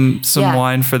some Yeah.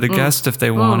 wine for the guest if they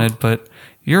wanted, but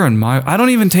you're in my. I don't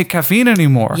even take caffeine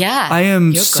anymore. Yeah, I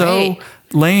am you're so great.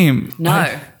 lame.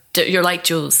 No, you're like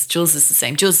Jules. Jules is the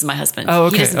same. Jules is my husband. Oh,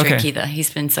 okay, He doesn't drink okay. either. He's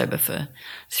been sober for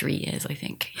 3 years, I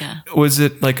think. Yeah. Was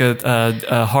it like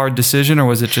a hard decision, or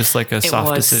was it just like a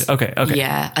soft decision? Okay.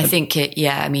 Yeah, I think it.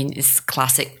 Yeah, I mean, it's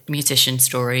classic musician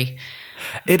story.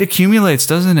 It accumulates,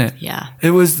 doesn't it? Yeah.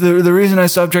 It was the reason I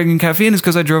stopped drinking caffeine is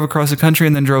because I drove across the country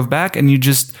and then drove back, and you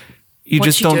just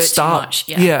Once you don't do it too stop. much,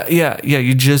 yeah. Yeah.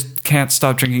 You just can't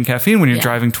stop drinking caffeine when you're Yeah.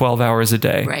 driving 12 hours a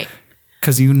day, Right.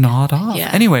 Because you nod off.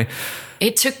 Yeah. Anyway.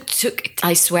 It took.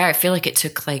 I swear, I feel like it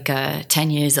took like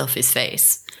 10 years off his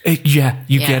face. You Yeah.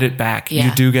 get it back. Yeah.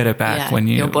 You do get it back Yeah. when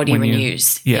your body when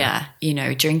renews. Yeah. You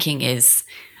know, drinking is.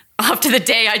 After the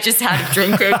day I just had of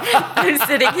drinking, I'm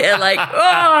sitting here like,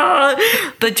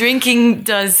 oh, but drinking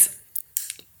does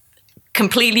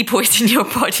completely poison your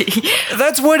body.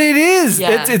 That's what it is.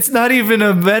 Yeah. It's not even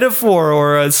a metaphor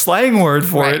or a slang word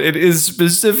for Right. it. It is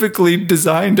specifically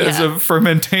designed as Yeah. a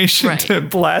fermentation Right. to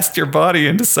blast your body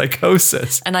into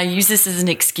psychosis. And I use this as an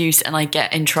excuse, and I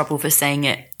get in trouble for saying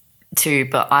it too.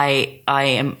 But I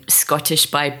am Scottish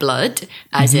by blood,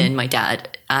 as in my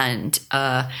dad, and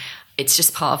it's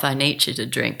just part of our nature to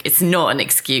drink. It's not an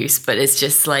excuse, but it's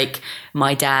just like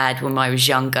my dad, when I was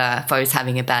younger, if I was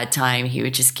having a bad time, he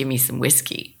would just give me some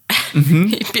whiskey.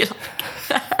 He'd be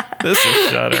like, This will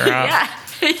shut her up.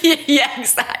 yeah,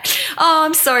 exactly. Oh,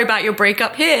 I'm sorry about your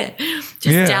breakup. Here,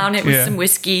 just down it with some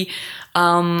whiskey.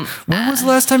 When was the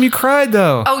last time you cried,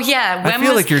 though? Oh yeah, I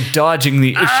feel like you're dodging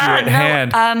the issue at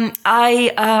hand.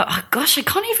 Gosh, I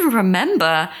can't even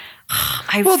remember.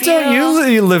 Don't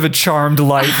you live a charmed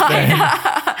life then?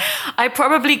 I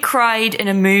probably cried in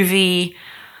a movie.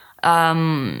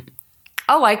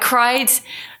 I cried.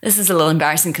 This is a little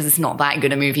embarrassing because it's not that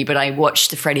good a movie, but I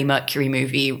watched the Freddie Mercury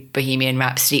movie, Bohemian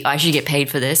Rhapsody. I should get paid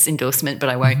for this endorsement, but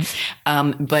I won't.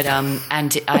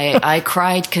 And I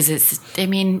cried because it's, I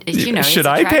mean, you know. Should it's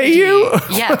a I pay tragedy. you?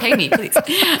 Yeah, pay me, please.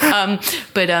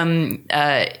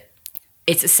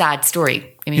 It's a sad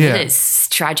story. I mean, Yeah. it is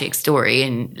a tragic story.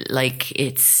 And like,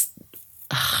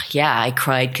 I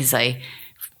cried because I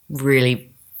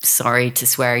really, sorry to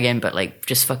swear again, but like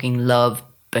just fucking love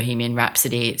Bohemian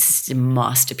Rhapsody. It's a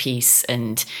masterpiece,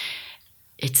 and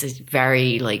it's a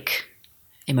very like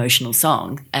emotional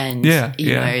song. And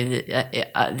you know,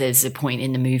 there's a point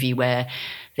in the movie where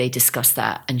they discuss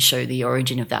that and show the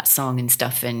origin of that song and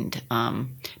stuff. And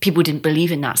people didn't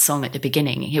believe in that song at the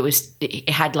beginning. It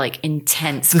had like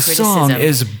intense criticism. The song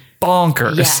is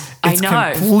bonkers. Yeah, it's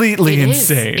I know. completely It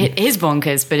is. insane. It is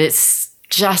bonkers, but it's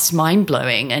just mind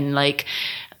blowing. And like,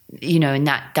 you know, and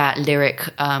that lyric,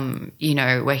 you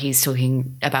know, where he's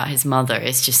talking about his mother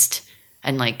is just,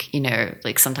 and like, you know,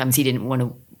 like sometimes he didn't want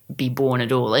to be born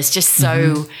at all. It's just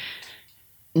so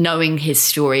knowing his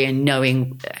story and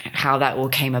knowing how that all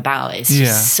came about is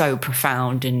just so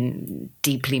profound and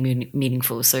deeply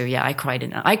meaningful. So yeah, I cried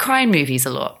in that. I cry in movies a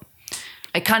lot.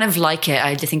 I kind of like it.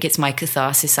 I think it's my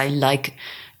catharsis. I like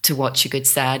to watch a good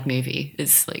sad movie.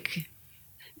 It's like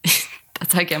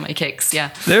that's how I get my kicks.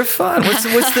 Yeah, they're fun.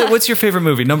 What's your favorite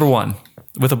movie? Number one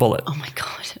with a bullet. Oh my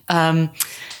god,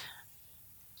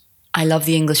 I love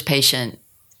The English Patient.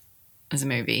 as a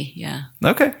movie. Yeah.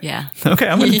 Okay. Yeah. Okay,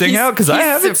 I'm going to ding out because I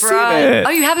haven't seen it. Oh,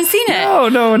 you haven't seen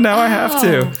it? No, now I have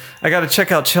to. I got to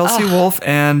check out Chelsea Wolfe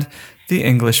and The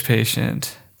English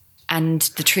Patient. And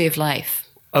The Tree of Life.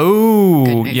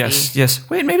 Oh, yes.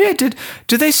 Wait, maybe I did.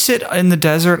 Do they sit in the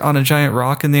desert on a giant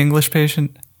rock in The English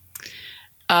Patient?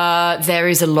 There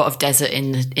is a lot of desert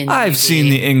in the I've movie. seen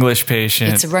The English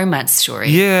Patient. It's a romance story.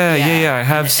 Yeah, I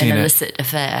have seen it. An illicit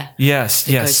affair. Yes.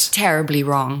 Goes terribly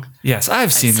wrong. Yes,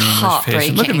 I've seen The English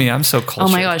Patient. Look at me, I'm so cultured. Oh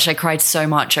my gosh, I cried so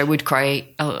much. I would cry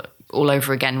all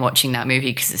over again watching that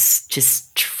movie because it's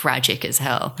just tragic as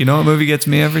hell. You know what movie gets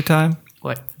me every time?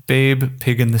 What? Babe,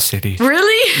 Pig in the City.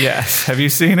 Really? Yes. Have you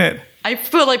seen it? I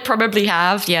feel like probably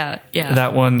have. Yeah.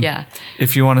 That one. Yeah.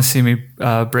 If you want to see me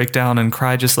break down and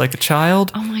cry just like a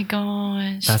child. Oh my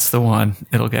gosh. That's the one.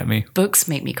 It'll get me. Books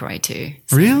make me cry too.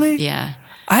 So, really? Yeah.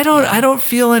 I don't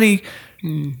feel any.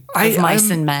 Of mice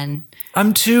and men.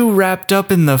 I'm too wrapped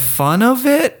up in the fun of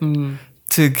it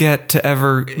to get to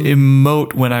ever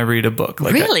emote when I read a book.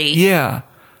 Like really? Yeah.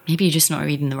 Maybe you're just not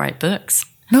reading the right books.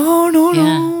 No.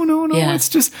 Yeah. It's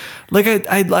just like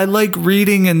I like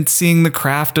reading and seeing the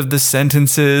craft of the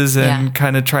sentences and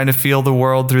kind of trying to feel the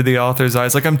world through the author's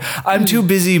eyes. Like I'm too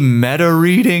busy meta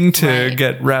reading to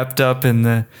get wrapped up in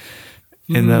the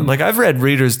like I've read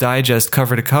Reader's Digest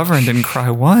cover to cover and didn't cry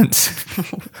once.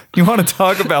 You want to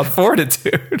talk about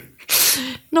fortitude?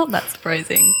 Not that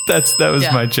surprising. That was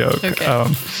my joke. Okay.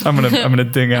 I'm gonna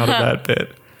ding out of that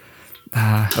bit.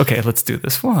 Okay, let's do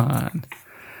this one.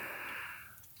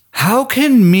 How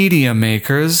can media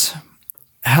makers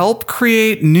help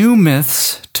create new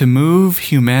myths to move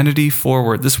humanity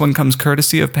forward? This one comes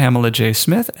courtesy of Pamela J.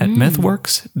 Smith at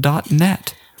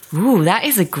mythworks.net. Ooh, that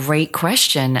is a great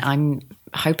question. I'm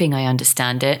hoping I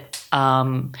understand it.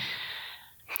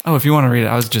 If you want to read it,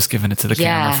 I was just giving it to the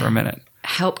camera for a minute.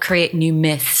 Help create new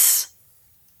myths.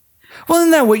 Well,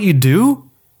 isn't that what you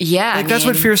do? Yeah. That's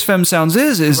what Fierce Femme Sounds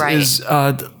is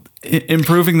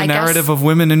improving the narrative of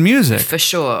women in music. For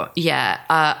sure. Yeah.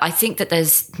 I think that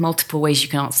there's multiple ways you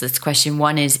can answer this question.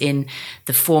 One is in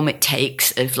the form it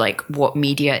takes of like what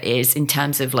media is in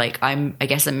terms of like, I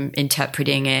guess I'm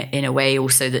interpreting it in a way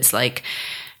also that's like,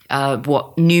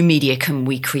 what new media can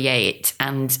we create?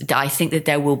 And I think that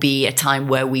there will be a time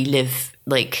where we live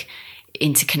like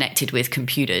interconnected with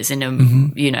computers in a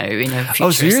in a futuristic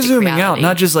so you're zooming reality. out,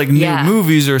 not just like new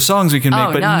movies or songs we can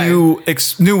make, but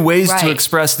new ways to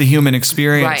express the human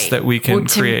experience that we can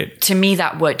create. To me,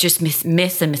 that word, just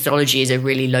myth and mythology, is a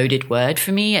really loaded word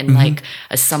for me. And like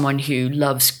as someone who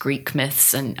loves Greek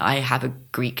myths, and I have a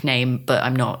Greek name, but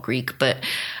I'm not Greek, but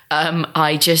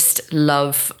I just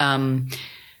love.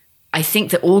 I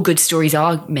think that all good stories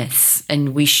are myths,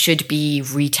 and we should be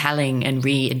retelling and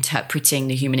reinterpreting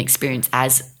the human experience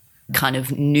as kind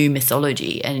of new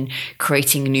mythology and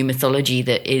creating a new mythology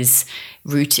that is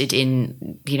rooted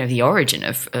in, the origin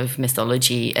of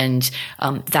mythology. And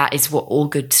that is what all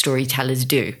good storytellers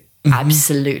do.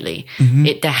 Absolutely.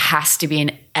 There has to be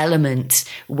an element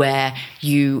where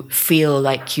you feel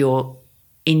like you're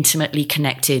intimately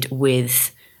connected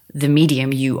with the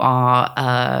medium you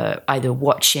are either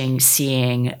watching,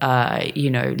 seeing,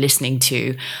 listening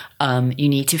to. You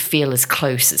need to feel as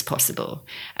close as possible,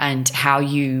 and how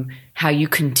you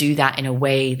can do that in a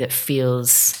way that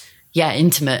feels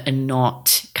intimate and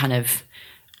not kind of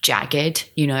jagged.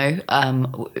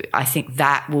 I think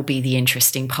that will be the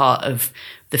interesting part of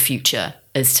the future,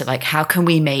 as to like how can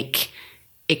we make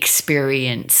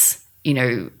experience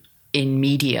in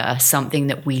media something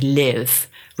that we live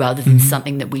rather than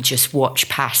something that we just watch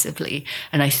passively.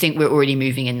 And I think we're already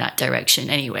moving in that direction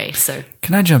anyway. So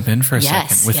can I jump in for a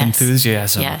second with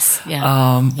enthusiasm? Yes.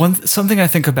 Yeah. Something I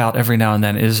think about every now and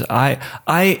then is I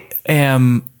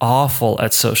am awful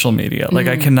at social media. Like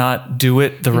I cannot do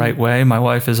it the right way. My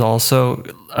wife is also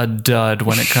a dud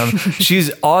when it comes. She's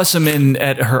awesome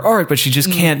at her art, but she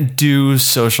just can't do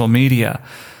social media.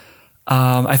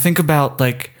 I think about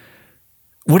like,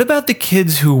 what about the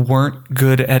kids who weren't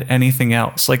good at anything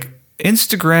else? Like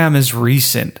Instagram is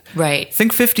recent. Right.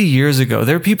 Think 50 years ago.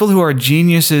 There are people who are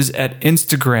geniuses at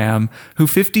Instagram who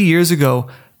 50 years ago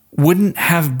wouldn't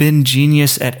have been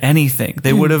genius at anything.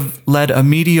 They would have led a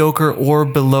mediocre or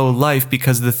below life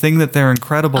because the thing that they're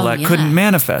incredible at couldn't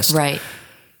manifest. Right.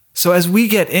 So as we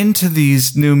get into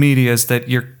these new medias that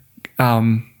you're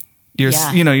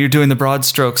doing the broad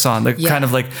strokes on, the kind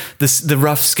of like the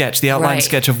rough sketch, the outline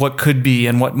sketch of what could be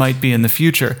and what might be in the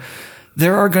future.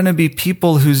 There are going to be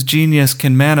people whose genius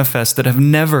can manifest that have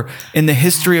never in the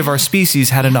history of our species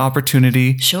had an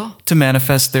opportunity to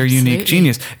manifest their unique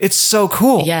genius. It's so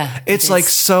cool. Yeah. It's like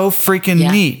so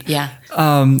freaking neat. Yeah.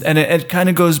 And it kind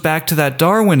of goes back to that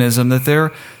Darwinism that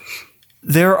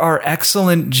there are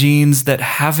excellent genes that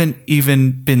haven't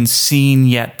even been seen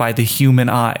yet by the human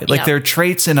eye. Like there are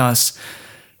traits in us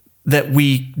that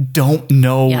we don't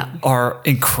know are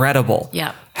incredible.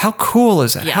 Yeah. How cool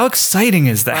is that? Yeah. How exciting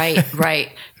is that?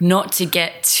 Right. Not to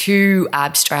get too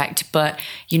abstract, but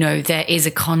there is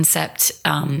a concept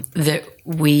that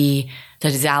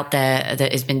is out there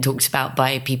that has been talked about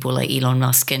by people like Elon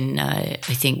Musk and I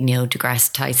think Neil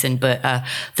deGrasse Tyson, but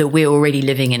that we're already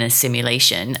living in a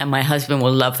simulation. And my husband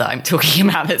will love that I'm talking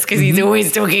about this because he's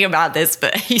always talking about this,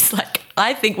 but he's like,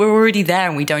 I think we're already there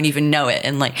and we don't even know it.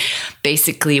 And like,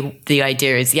 basically the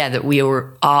idea is, that we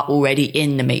are already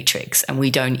in the matrix and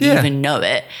we don't even know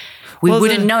it. We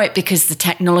wouldn't know it because the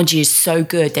technology is so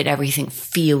good that everything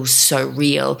feels so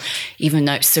real, even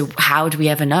though, so how do we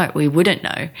ever know it? We wouldn't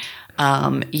know.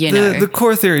 The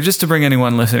core theory, just to bring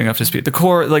anyone listening up to speed, the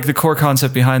core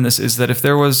concept behind this is that if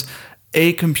there was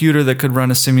a computer that could run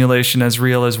a simulation as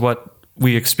real as what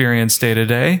we experience day to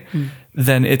day,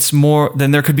 then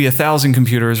then there could be 1,000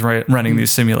 computers running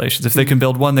these simulations. If they can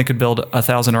build one, they could build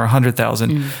 1,000 or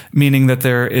 100,000, meaning that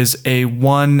there is a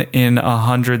 1 in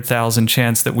 100,000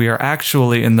 chance that we are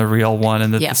actually in the real one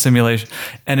and that the simulation,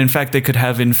 and in fact, they could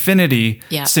have infinity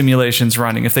simulations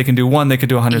running. If they can do one, they could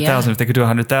do 100,000. If they could do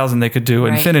 100,000, they could do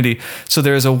infinity. So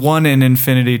there is a 1 in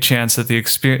infinity chance that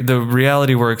the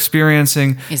reality we're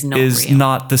experiencing is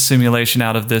not the simulation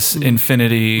out of this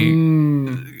infinity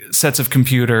sets of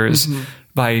computers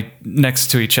by next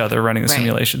to each other running the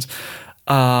simulations.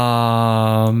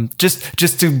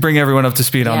 Just to bring everyone up to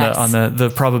speed on the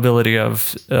probability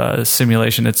of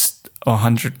simulation, it's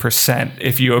 100%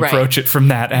 if you approach it from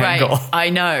that angle. I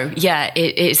know. Yeah,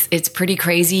 it's pretty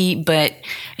crazy, but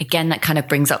again, that kind of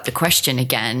brings up the question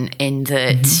again in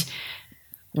that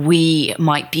we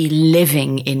might be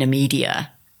living in a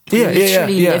media,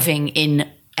 literally living in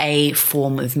a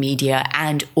form of media,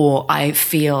 and or I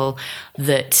feel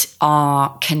that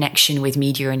our connection with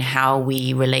media and how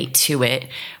we relate to it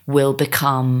will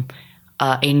become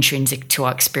intrinsic to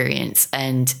our experience.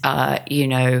 And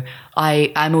I'm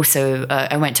also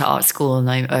I went to art school and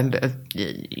I'm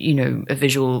a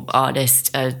visual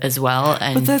artist as well.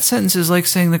 And but that sentence is like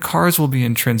saying the cars will be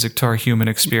intrinsic to our human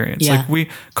experience. Like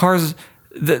cars.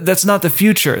 That's not the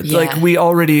future. Like we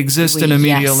already exist in a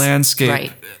media landscape.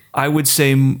 Right. I would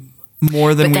say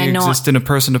more than we exist in a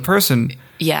person to person.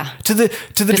 Yeah. To the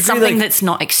degree something that's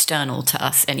not external to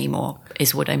us anymore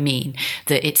is what I mean.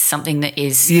 That it's something that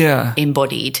is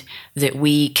embodied, that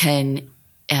we can.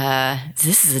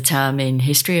 This is a term in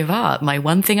history of art. My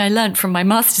one thing I learned from my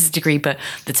master's degree, but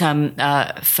the term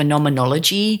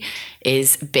phenomenology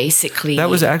is basically. That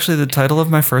was actually the title of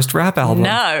my first rap album.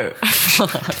 No.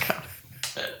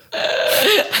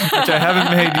 Which I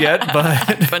haven't made yet,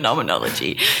 but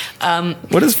phenomenology.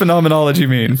 What does phenomenology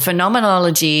mean?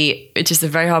 Phenomenology, which is a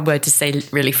very hard word to say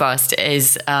really fast,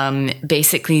 is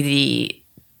basically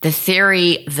the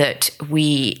theory that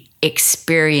we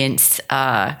experience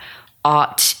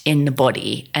art in the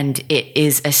body, and it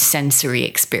is a sensory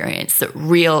experience. That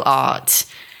real art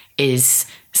is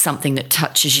something that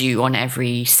touches you on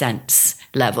every sense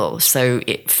level. So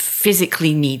it physically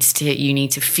you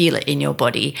need to feel it in your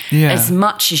body as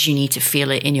much as you need to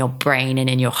feel it in your brain and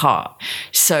in your heart.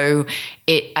 So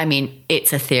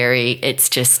it's a theory. It's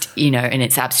just, and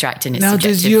it's abstract and it's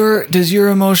subjective. Does your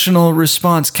emotional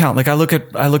response count? Like I look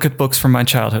at books from my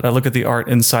childhood. I look at the art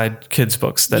inside kids'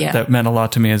 books that meant a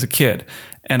lot to me as a kid.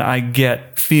 And I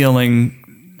get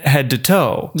feeling head to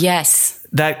toe. Yes.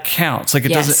 That counts. Like it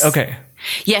doesn't, okay.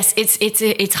 Yes,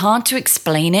 it's hard to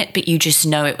explain it, but you just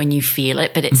know it when you feel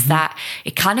it. But it's that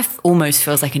it kind of almost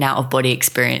feels like an out of body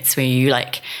experience where you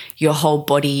your whole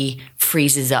body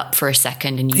freezes up for a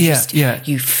second and you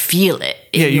you feel it.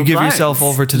 You give yourself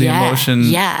over to the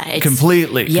emotion.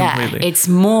 Completely. It's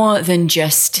more than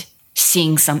just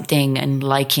seeing something and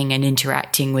liking and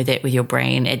interacting with it with your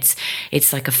brain. It's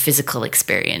like a physical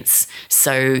experience.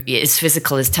 So it's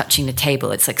physical as touching the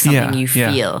table. It's like something you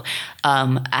feel.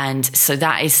 And so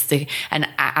that is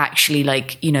actually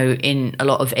in a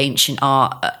lot of ancient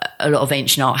art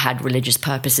had religious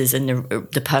purposes, and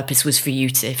the purpose was for you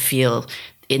to feel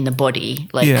in the body,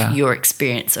 your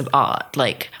experience of art.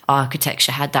 Like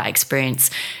architecture had that experience.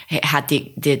 It had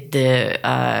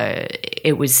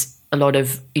it was a lot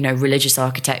of, religious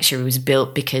architecture was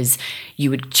built because you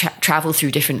would travel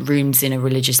through different rooms in a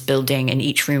religious building, and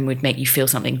each room would make you feel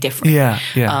something different.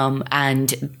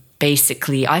 And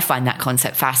basically, I find that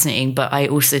concept fascinating, but I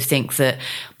also think that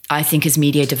as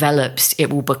media develops, it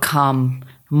will become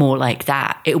more like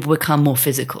that. It will become more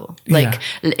physical.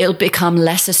 It'll become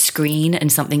less a screen and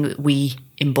something that we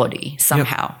embody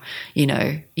somehow,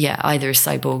 either as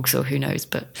cyborgs or who knows.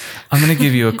 But I'm going to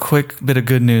give you a quick bit of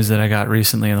good news that I got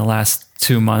recently in the last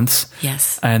 2 months.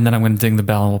 Yes. And then I'm going to ding the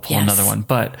bell and we'll pull another one.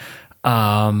 But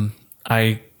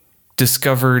I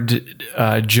discovered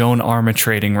Joan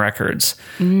Armatrading records,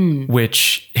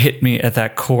 which hit me at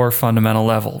that core fundamental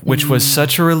level, which was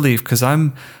such a relief because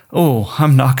I'm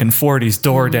knocking 40's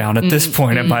door down at this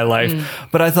point in my life.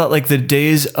 But I thought like the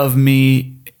days of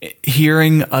me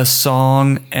hearing a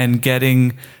song and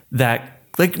getting that,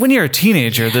 like when you're a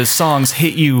teenager, the songs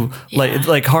hit you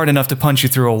like hard enough to punch you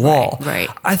through a wall. Right.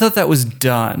 I thought that was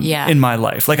done in my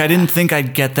life. Like I didn't think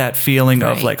I'd get that feeling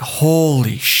of like,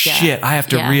 holy shit, I have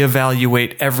to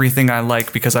reevaluate everything I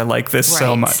like because I like this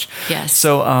so much. Yes.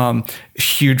 So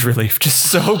huge relief.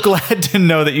 Just so glad to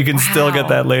know that you can still get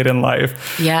that late in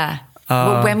life. Yeah.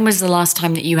 Well, when was the last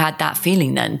time that you had that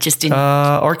feeling then? Just in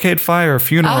Arcade Fire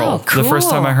Funeral. Oh, cool. The first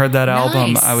time I heard that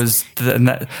album, Nice. I was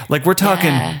like we're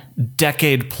talking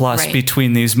decade plus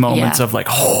between these moments of like,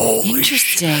 holy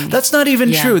shit. That's not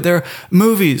even true. There are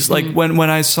movies like when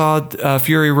I saw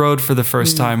Fury Road for the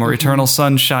first time or Eternal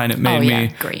Sunshine, it made me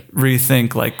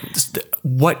rethink like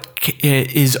what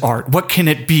is art? What can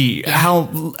it be?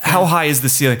 How high is the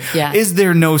ceiling? Is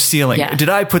there no ceiling? Did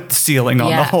I put the ceiling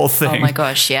on the whole thing? Oh my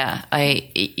gosh,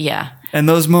 And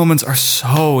those moments are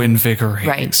so invigorating.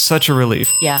 Right. Such a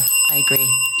relief. Yeah, I agree.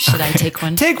 Should I take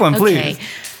one? Take one, please.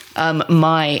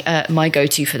 My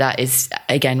go-to for that is,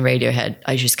 again, Radiohead.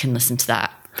 I just can listen to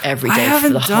that every day for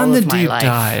the whole of my life. I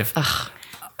haven't done the deep dive. Ugh.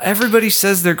 Everybody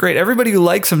says they're great. Everybody who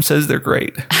likes them says they're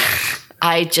great.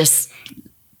 I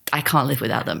can't live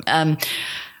without them.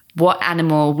 What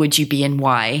animal would you be and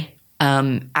why?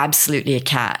 Absolutely a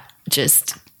cat.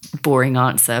 Just boring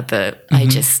answer, but I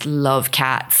just love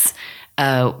cats.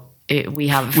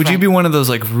 Would you be one of those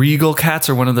like regal cats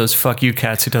or one of those fuck you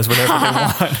cats who does whatever they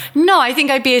want? No, I think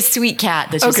I'd be a sweet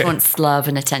cat that just wants love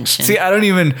and attention. See,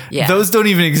 those don't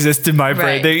even exist in my brain.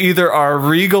 Right. They either are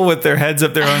regal with their heads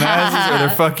up their own asses or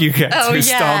they're fuck you cats who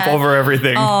stomp over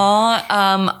everything.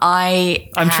 I'm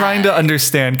trying to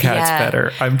understand cats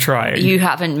better. I'm trying. You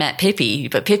haven't met Pippi,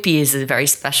 but Pippi is a very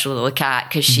special little cat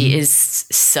because she is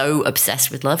so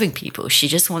obsessed with loving people. She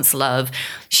just wants love.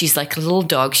 She's like a little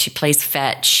dog. She plays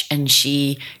fetch and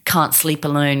she can't sleep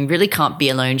alone, really can't be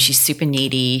alone. She's super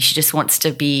needy. She just wants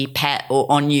to be pet or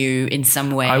on you in some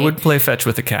way. I would play fetch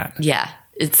with a cat. Yeah,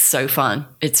 it's so fun.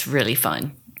 It's really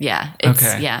fun. Yeah.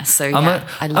 So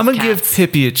I'm going to give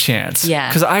Pippi a chance. Yeah.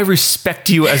 Because I respect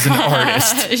you as an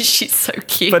artist. She's so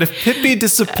cute. But if Pippi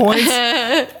disappoints,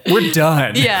 we're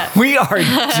done. Yeah. We are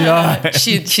done.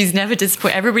 She's never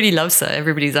disappointed. Everybody loves her.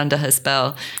 Everybody's under her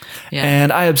spell. Yeah.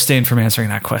 And I abstain from answering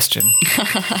that question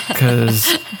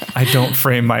because I don't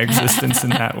frame my existence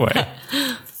in that way.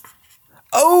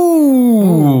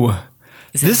 Oh,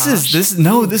 this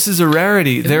is a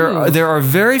rarity. There are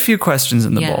very few questions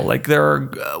in the bowl. Like there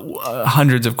are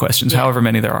hundreds of questions, however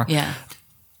many there are. Yeah.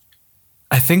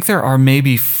 I think there are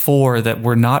maybe 4 that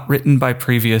were not written by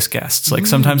previous guests. Like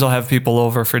sometimes I'll have people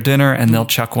over for dinner and they'll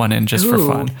chuck one in just for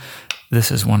fun.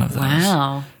 This is one of those.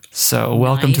 Wow. So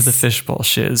welcome to the fishbowl,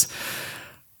 Shiz.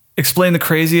 Explain the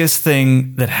craziest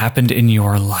thing that happened in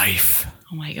your life.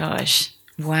 Oh my gosh.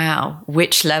 Wow.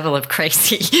 Which level of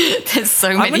crazy? There's so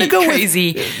many I'm gonna go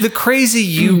crazy. With the crazy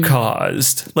you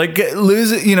caused. Like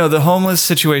the homeless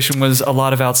situation was a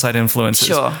lot of outside influences.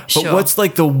 Sure. But what's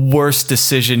like the worst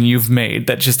decision you've made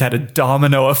that just had a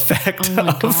domino effect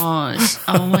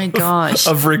Oh my gosh.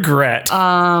 of regret?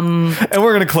 And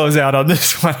we're going to close out on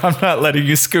this one. I'm not letting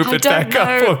you scoop it back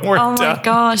up when we're done. Oh my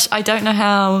gosh. I don't know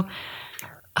how.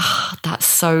 Oh, that's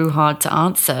so hard to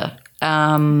answer.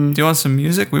 Do you want some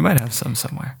music? We might have some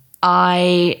somewhere.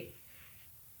 I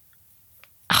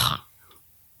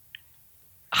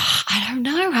don't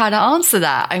know how to answer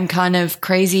that. I'm kind of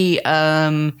crazy.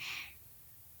 Well,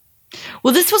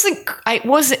 this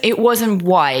it wasn't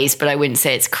wise, but I wouldn't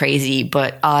say it's crazy.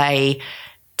 But I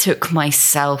took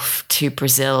myself to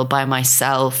Brazil by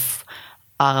myself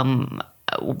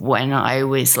when I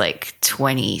was like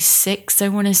 26, I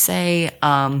want to say.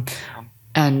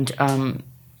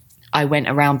 I went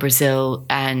around Brazil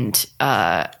and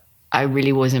I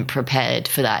really wasn't prepared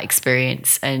for that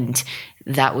experience. And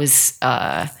that was,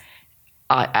 I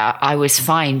was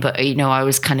fine, but, I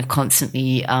was kind of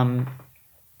constantly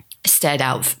stared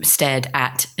at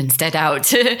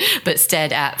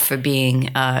for being,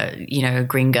 a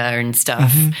gringo and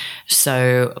stuff. Mm-hmm.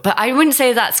 So, but I wouldn't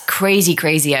say that's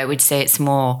crazy. I would say it's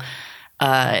more,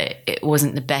 it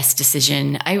wasn't the best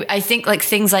decision. I think like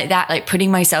things like that, like putting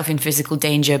myself in physical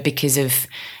danger because of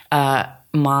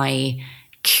my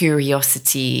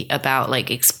curiosity about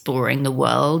like exploring the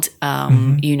world.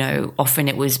 You know, often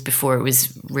it was before it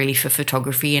was really for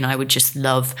photography, and I would just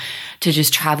love to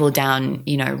just travel down,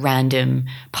 you know, random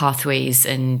pathways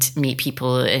and meet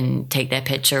people and take their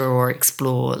picture or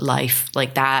explore life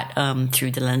like that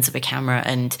through the lens of a camera.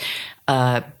 And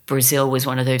Brazil was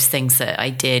one of those things that I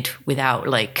did without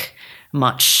like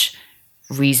much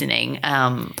reasoning.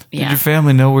 Did your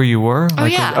family know where you were? Oh,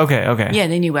 yeah. Okay. Yeah,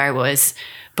 they knew where I was.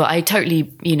 But I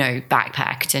totally, you know,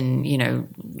 backpacked and, you know,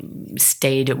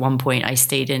 stayed at one point. I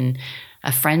stayed in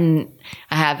I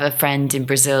have a friend in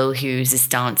Brazil who's this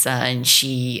dancer, and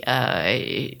she's,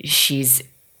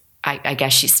 I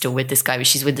guess she's still with this guy, but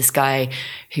she's with this guy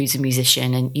who's a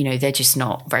musician, and, you know, they're just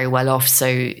not very well off.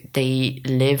 So they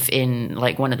live in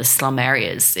like one of the slum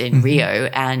areas in Rio,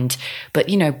 but,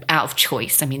 you know, out of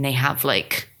choice. I mean, they have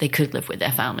like, they could live with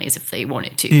their families if they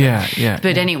wanted to. Yeah.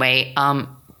 But anyway,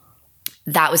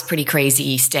 that was pretty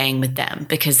crazy staying with them,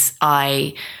 because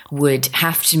I would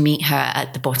have to meet her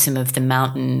at the bottom of the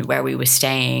mountain where we were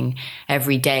staying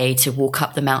every day to walk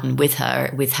up the mountain with her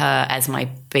as my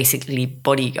basically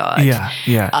bodyguard.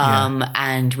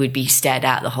 And would be stared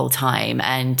at the whole time.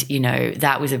 And, you know,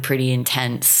 that was a pretty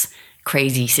intense,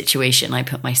 crazy situation I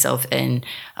put myself in.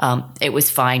 It was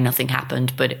fine. Nothing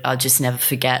happened, but I'll just never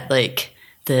forget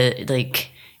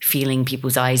feeling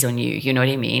people's eyes on you, you know what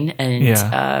I mean?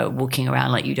 And walking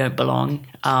around like you don't belong.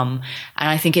 And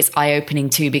I think it's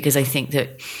eye-opening too, because I think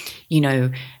that, you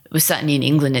know, certainly in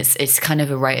England, it's kind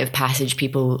of a rite of passage. A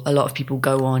lot of people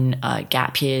go on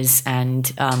gap years and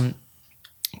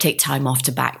take time off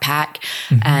to backpack.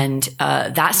 And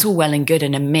that's all well and good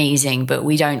and amazing, but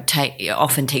we don't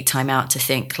often take time out to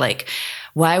think like,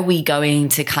 why are we going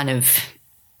to kind of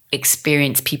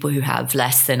experience people who have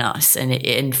less than us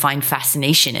and find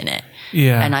fascination in it.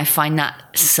 Yeah. And I find that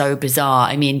so bizarre.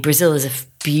 I mean, Brazil is a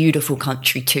beautiful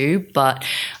country too, but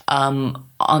on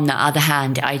the other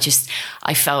hand, I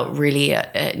felt really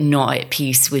not at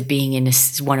peace with being in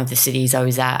one of the cities I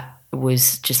was at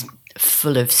was just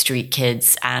full of street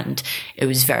kids, and it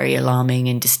was very alarming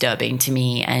and disturbing to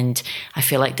me. And I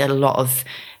feel like that a lot of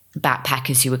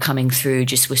backpackers who were coming through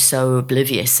just were so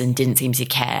oblivious and didn't seem to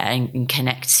care and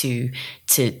connect to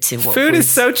what food is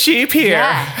so cheap here.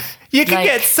 Yeah. You can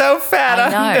get so fat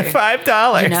on the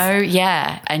 $5. You know,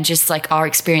 yeah. And just like our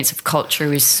experience of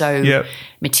culture is so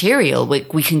material.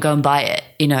 We can go and buy it,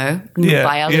 you know,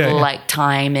 buy a little like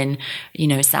time in, you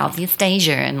know, Southeast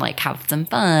Asia and like have some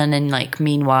fun. And like,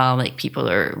 meanwhile, like people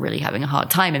are really having a hard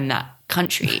time in that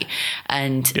country.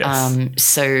 And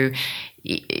so,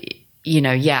 you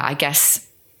know, I guess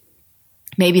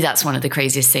maybe that's one of the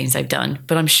craziest things I've done,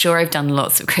 but I'm sure I've done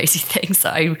lots of crazy things.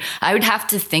 So I would have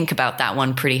to think about that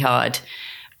one pretty hard,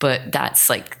 but that's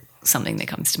like something that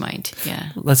comes to mind.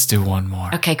 Yeah. Let's do one more.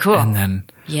 Okay, cool. And then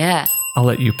I'll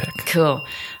let you pick. Cool.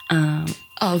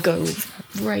 I'll go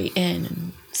right in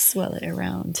and swirl it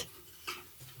around.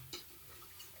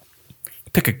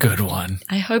 Pick a good one.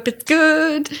 I hope it's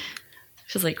good.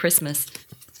 Feels like Christmas.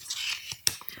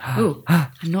 Oh,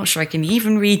 I'm not sure I can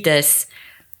even read this.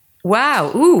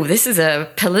 Wow. Ooh, this is a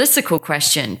political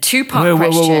question. Two-part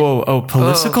question. Whoa. Oh,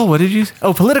 political? What did you...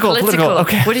 Oh, political.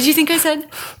 Okay. What did you think I said?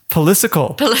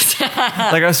 Political.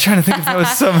 Like I was trying to think if that was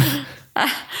some...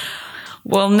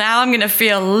 Well, now I'm going to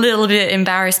feel a little bit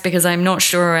embarrassed because I'm not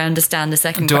sure I understand the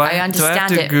second part. I understand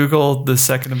do I have to Google the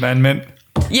Second Amendment?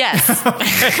 Yes.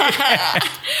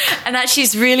 And actually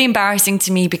it's really embarrassing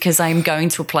to me because I'm going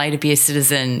to apply to be a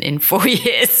citizen in 4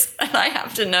 years and I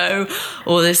have to know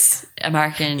all this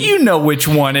American... You know which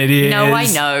one it is. No, I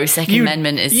know. Second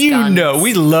Amendment is You guns. know.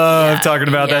 We love talking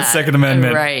about that Second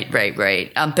Amendment.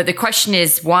 Right. But the question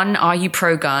is, 1, are you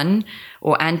pro-gun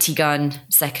or anti-gun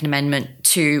Second Amendment?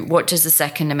 2, what does the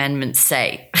Second Amendment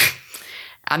say?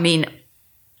 I mean...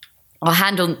 I'll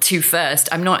handle 2 first.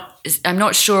 I'm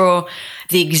not sure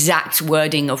the exact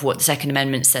wording of what the Second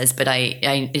Amendment says, but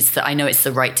I know it's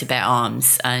the right to bear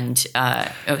arms and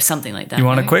or something like that. You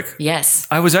want it quick? Yes.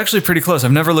 I was actually pretty close.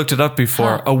 I've never looked it up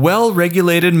before. A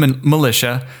well-regulated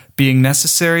militia being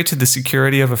necessary to the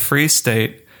security of a free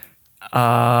state,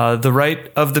 the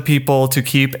right of the people to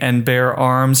keep and bear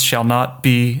arms shall not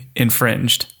be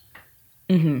infringed.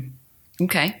 Mm-hmm.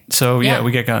 Okay. So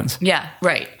we get guns. Yeah.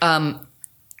 Right.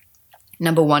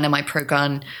 Number 1, am I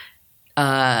pro-gun?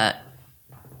 No.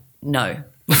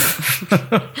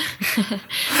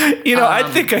 You know, I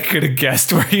think I could have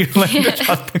guessed where you landed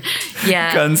on the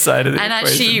gun side of the equation.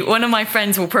 Actually, one of my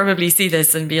friends will probably see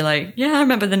this and be like, I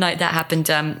remember the night that happened.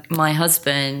 My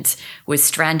husband was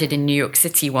stranded in New York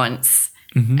City once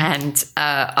And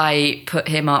I put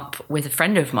him up with a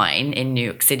friend of mine in New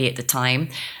York City at the time,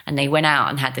 and they went out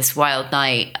and had this wild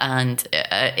night, and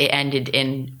it ended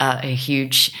in a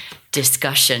huge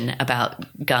discussion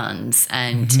about guns.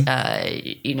 And,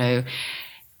 you know,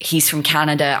 he's from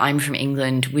Canada, I'm from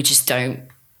England. We just don't,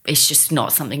 it's just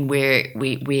not something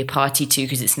we're party to,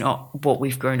 because it's not what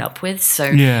we've grown up with. So,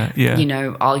 you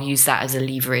know, I'll use that as a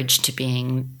leverage to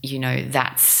being, you know,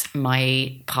 that's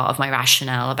my part of my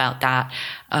rationale about that.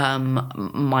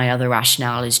 My other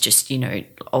rationale is just, you know,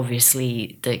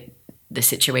 obviously the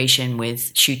situation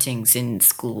with shootings in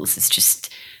schools is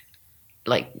just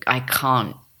like,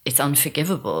 it's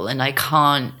unforgivable, and I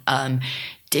can't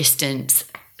distance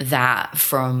that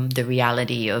from the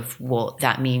reality of what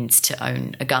that means to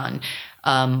own a gun.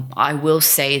 I will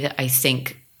say that I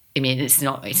think, I mean, it's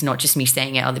not just me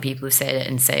saying it, other people have said it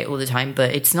and say it all the time,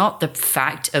 but it's not the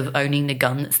fact of owning the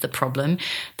gun that's the problem.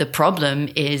 The problem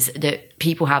is that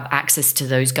people have access to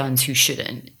those guns who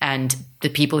shouldn't. And the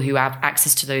people who have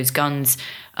access to those guns,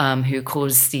 who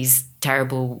cause these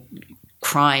terrible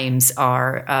crimes,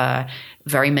 are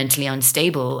very mentally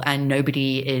unstable, and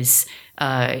nobody is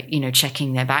you know,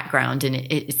 checking their background, and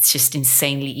it's just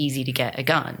insanely easy to get a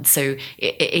gun. So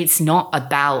it's not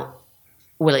about,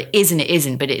 well, it is and it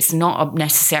isn't, but it's not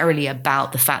necessarily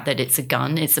about the fact that it's a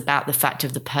gun. It's about the fact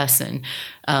of the person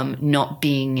not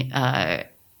being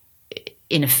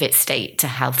in a fit state to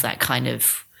have that kind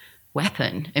of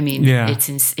weapon. I mean,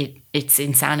 it's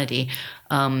insanity.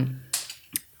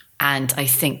 And I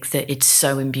think that it's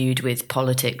so imbued with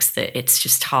politics that it's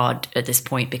just hard at this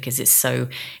point, because it's so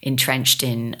entrenched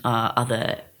in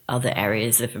other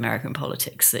areas of American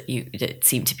politics that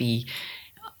seem to be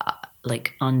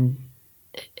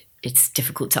it's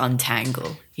difficult to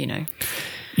untangle, you know?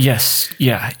 Yes.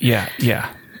 Yeah. Yes.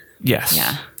 Yeah.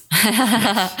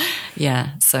 Yeah.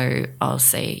 So I'll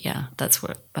say, that's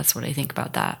what I think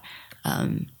about that.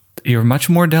 You're much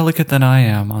more delicate than I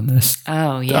am on this.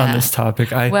 Oh yeah, on this topic.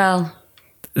 The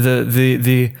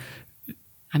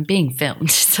I'm being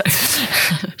filmed, so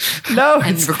no,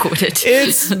 and recorded.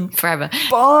 It's forever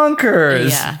bonkers.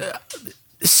 Yeah.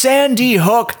 Sandy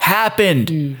Hook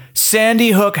happened. Sandy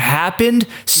Hook happened.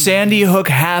 Sandy Hook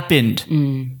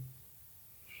happened.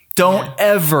 Don't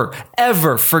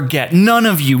ever forget. None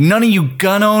of you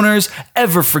gun owners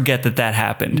ever forget that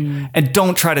happened. And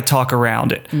don't try to talk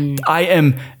around it.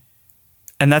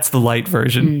 And that's the light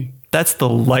version. That's the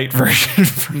light version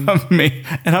from me.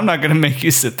 And I'm not going to make you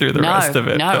sit through the rest of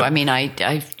it. No, I mean,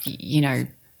 I you know,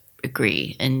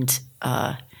 agree. And,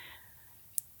 yeah.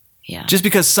 Just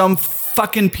because some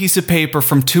fucking piece of paper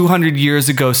from 200 years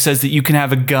ago says that you can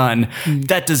have a gun,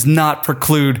 that does not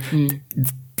preclude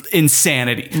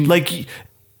insanity. Like,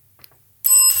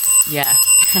 yeah.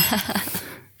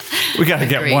 We got to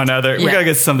get one other. We got to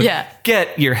get something. Yeah.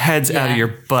 Get your heads out of your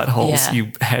buttholes,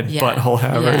 you head butthole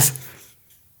havers.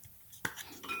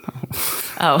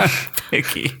 Oh.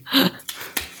 Picky.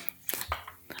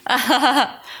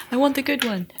 I want the good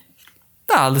one.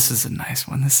 Oh, this is a nice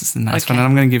one. This is a nice one. And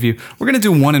I'm going to give you, we're going to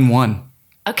do 1 and 1.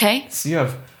 Okay. So you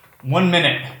have 1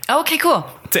 minute. Okay, cool.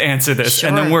 To answer this. Sure.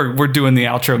 And then we're doing the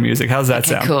outro music. How's that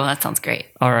sound? Cool. That sounds great.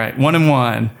 All right. 1 and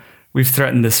 1. We've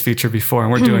threatened this feature before,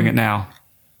 and we're doing it now.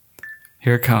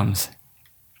 Here it comes.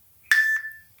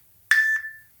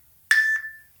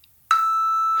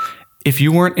 If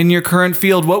you weren't in your current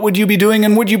field, what would you be doing,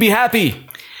 and would you be happy?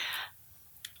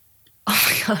 Oh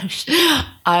my gosh.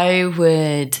 I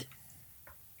would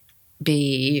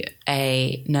be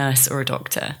a nurse or a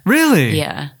doctor. Really?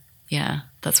 Yeah.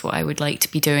 That's what I would like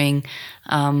to be doing.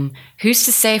 Who's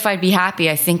to say if I'd be happy?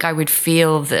 I think I would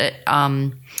feel that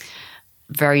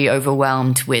very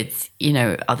overwhelmed with, you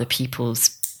know, other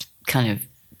people's kind of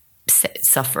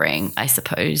suffering, I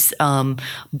suppose.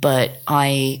 But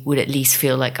I would at least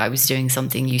feel like I was doing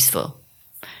something useful.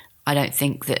 I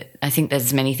think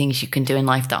there's many things you can do in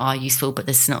life that are useful, but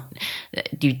there's not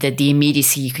the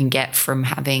immediacy you can get from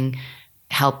having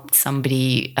helped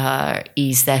somebody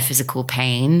ease their physical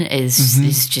pain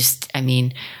is just, I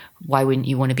mean, why wouldn't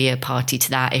you want to be a party to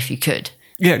that if you could?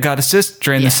 Yeah, got assist,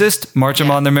 drain the cyst, march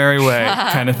them on their merry way,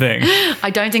 kind of thing.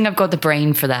 I don't think I've got the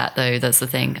brain for that, though. That's the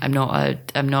thing. I'm not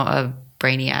a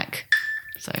brainiac.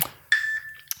 So,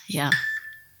 yeah.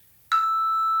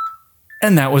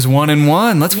 And that was 1 and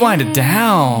 1. Let's wind it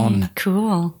down.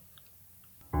 Cool.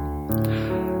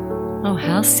 Oh,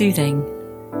 how soothing.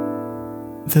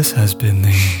 This has been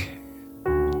the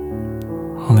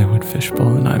Hollywood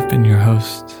Fishbowl, and I've been your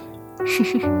host,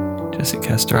 Jesse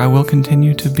Kester. I will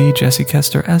continue to be Jesse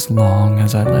Kester as long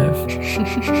as I live.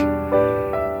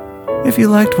 If you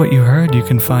liked what you heard, you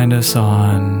can find us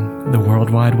on the World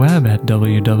Wide Web at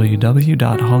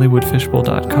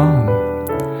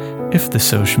www.hollywoodfishbowl.com. If the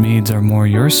social medias are more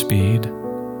your speed,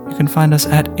 you can find us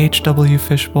at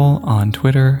HWFishbowl on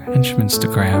Twitter and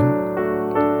Schminstagram.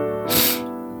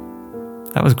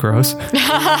 That was gross. This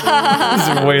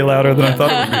is way louder than I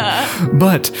thought it would be.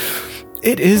 But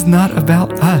it is not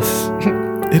about us.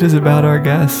 It is about our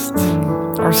guest,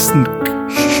 A.R.S.N.K.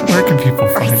 Where can people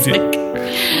find you?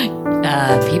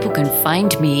 People can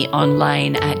find me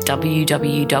online at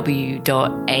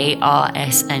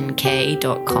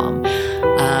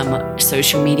www.A.R.S.N.K.com.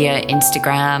 Social media,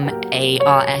 Instagram,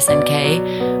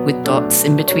 A.R.S.N.K. with dots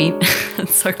in between.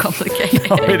 It's so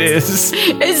complicated. Oh, it is.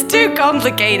 It's too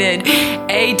complicated.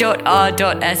 A.R.S.N.K.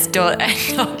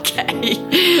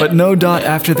 But no dot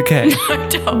after the K. No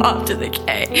dot after the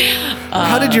K.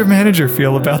 How did your manager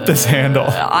feel about this handle?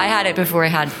 I had it before I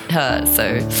had her,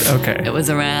 so okay. It was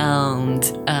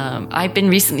around. I've been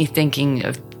recently thinking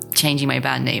of changing my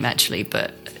band name, actually,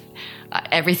 but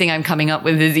everything I'm coming up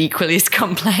with is equally as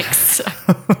complex. So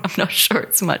I'm not sure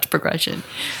it's much progression.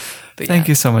 But Thank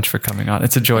you so much for coming on.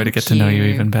 It's a joy to get to know you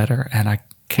even better, and I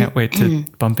can't wait to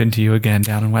bump into you again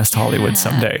down in West Hollywood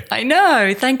someday. I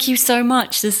know. Thank you so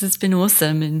much. This has been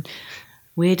awesome and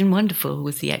weird and wonderful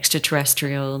with the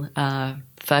extraterrestrial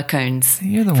fur cones.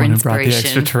 You're the one who brought the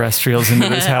extraterrestrials into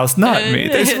this house, not me.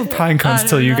 They were pine cones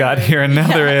till you got here, and now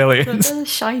they're aliens. They're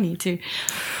shiny too.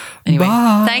 Anyway,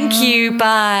 Bye. Thank you.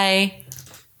 Bye.